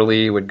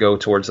naturally would go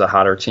towards the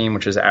hotter team,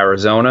 which is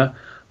Arizona.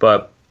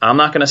 But I'm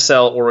not going to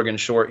sell Oregon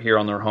short here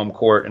on their home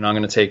court, and I'm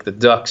going to take the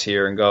Ducks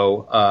here and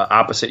go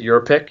opposite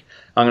your pick.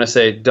 I'm going to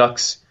say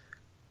Ducks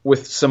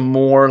with some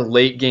more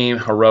late-game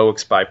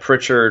heroics by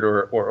Pritchard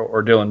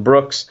or Dylan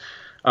Brooks.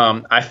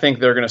 I think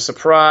they're going to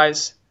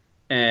surprise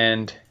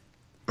and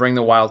bring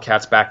the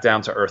Wildcats back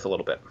down to earth a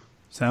little bit.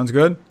 Sounds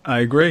good. I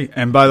agree.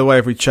 And by the way,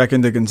 if we check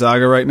into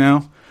Gonzaga right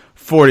now,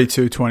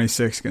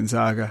 42-26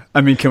 Gonzaga.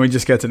 Can we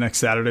just get to next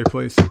Saturday,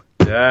 please?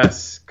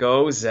 Yes,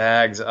 go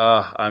Zags.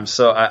 I'm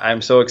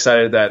so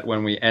excited that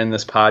when we end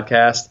this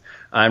podcast,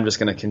 I'm just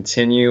going to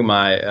continue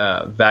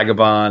my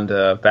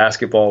vagabond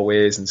basketball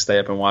ways and stay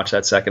up and watch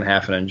that second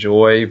half and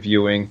enjoy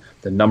viewing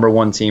the number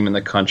one team in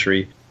the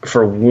country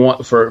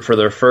for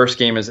their first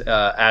game as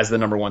the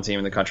number one team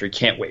in the country.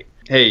 Can't wait.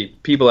 Hey,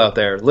 people out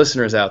there,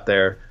 listeners out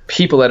there,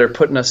 people that are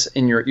putting us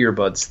in your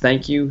earbuds,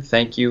 thank you,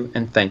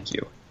 and thank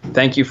you.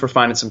 Thank you for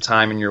finding some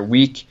time in your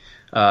week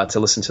to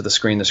listen to the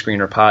Screen the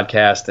Screener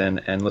podcast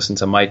and listen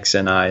to Mike's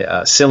and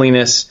I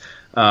silliness.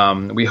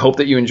 We hope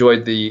that you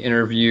enjoyed the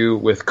interview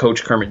with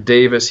Coach Kermit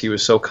Davis. He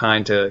was so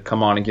kind to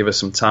come on and give us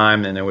some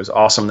time, and it was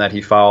awesome that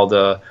he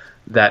followed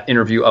that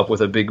interview up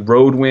with a big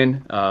road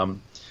win.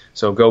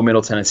 So go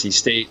Middle Tennessee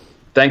State.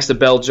 Thanks to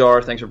Bell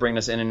Jar. Thanks for bringing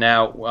us in and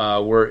out.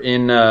 We're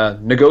in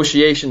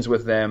negotiations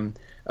with them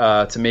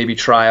to maybe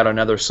try out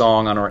another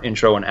song on our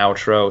intro and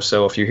outro.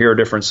 So if you hear a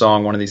different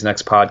song one of these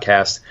next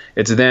podcasts,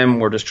 it's them.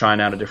 We're just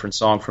trying out a different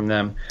song from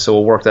them. So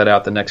we'll work that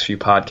out the next few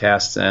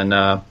podcasts.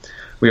 And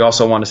we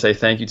also want to say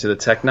thank you to the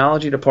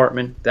technology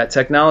department. That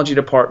technology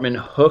department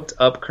hooked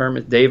up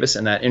Kermit Davis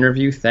in that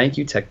interview. Thank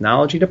you,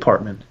 technology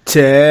department.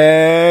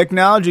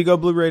 Technology, go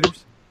Blue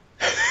Raiders.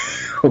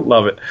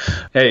 Love it.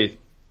 Hey,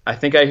 I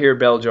think I hear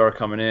Bell Jar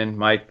coming in.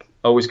 Mike,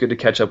 always good to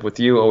catch up with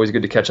you. Always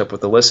good to catch up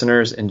with the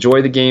listeners.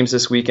 Enjoy the games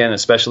this weekend,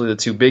 especially the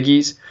two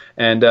biggies.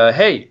 And,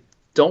 hey,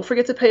 don't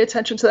forget to pay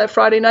attention to that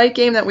Friday night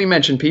game that we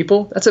mentioned,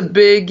 people. That's a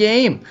big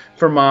game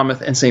for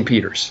Monmouth and St.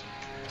 Peter's.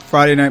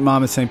 Friday night,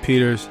 Monmouth, St.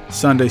 Peter's.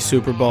 Sunday,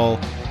 Super Bowl.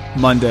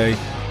 Monday,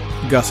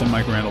 Gus and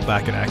Mike Randall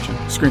back in action.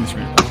 Screen the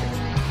Screen.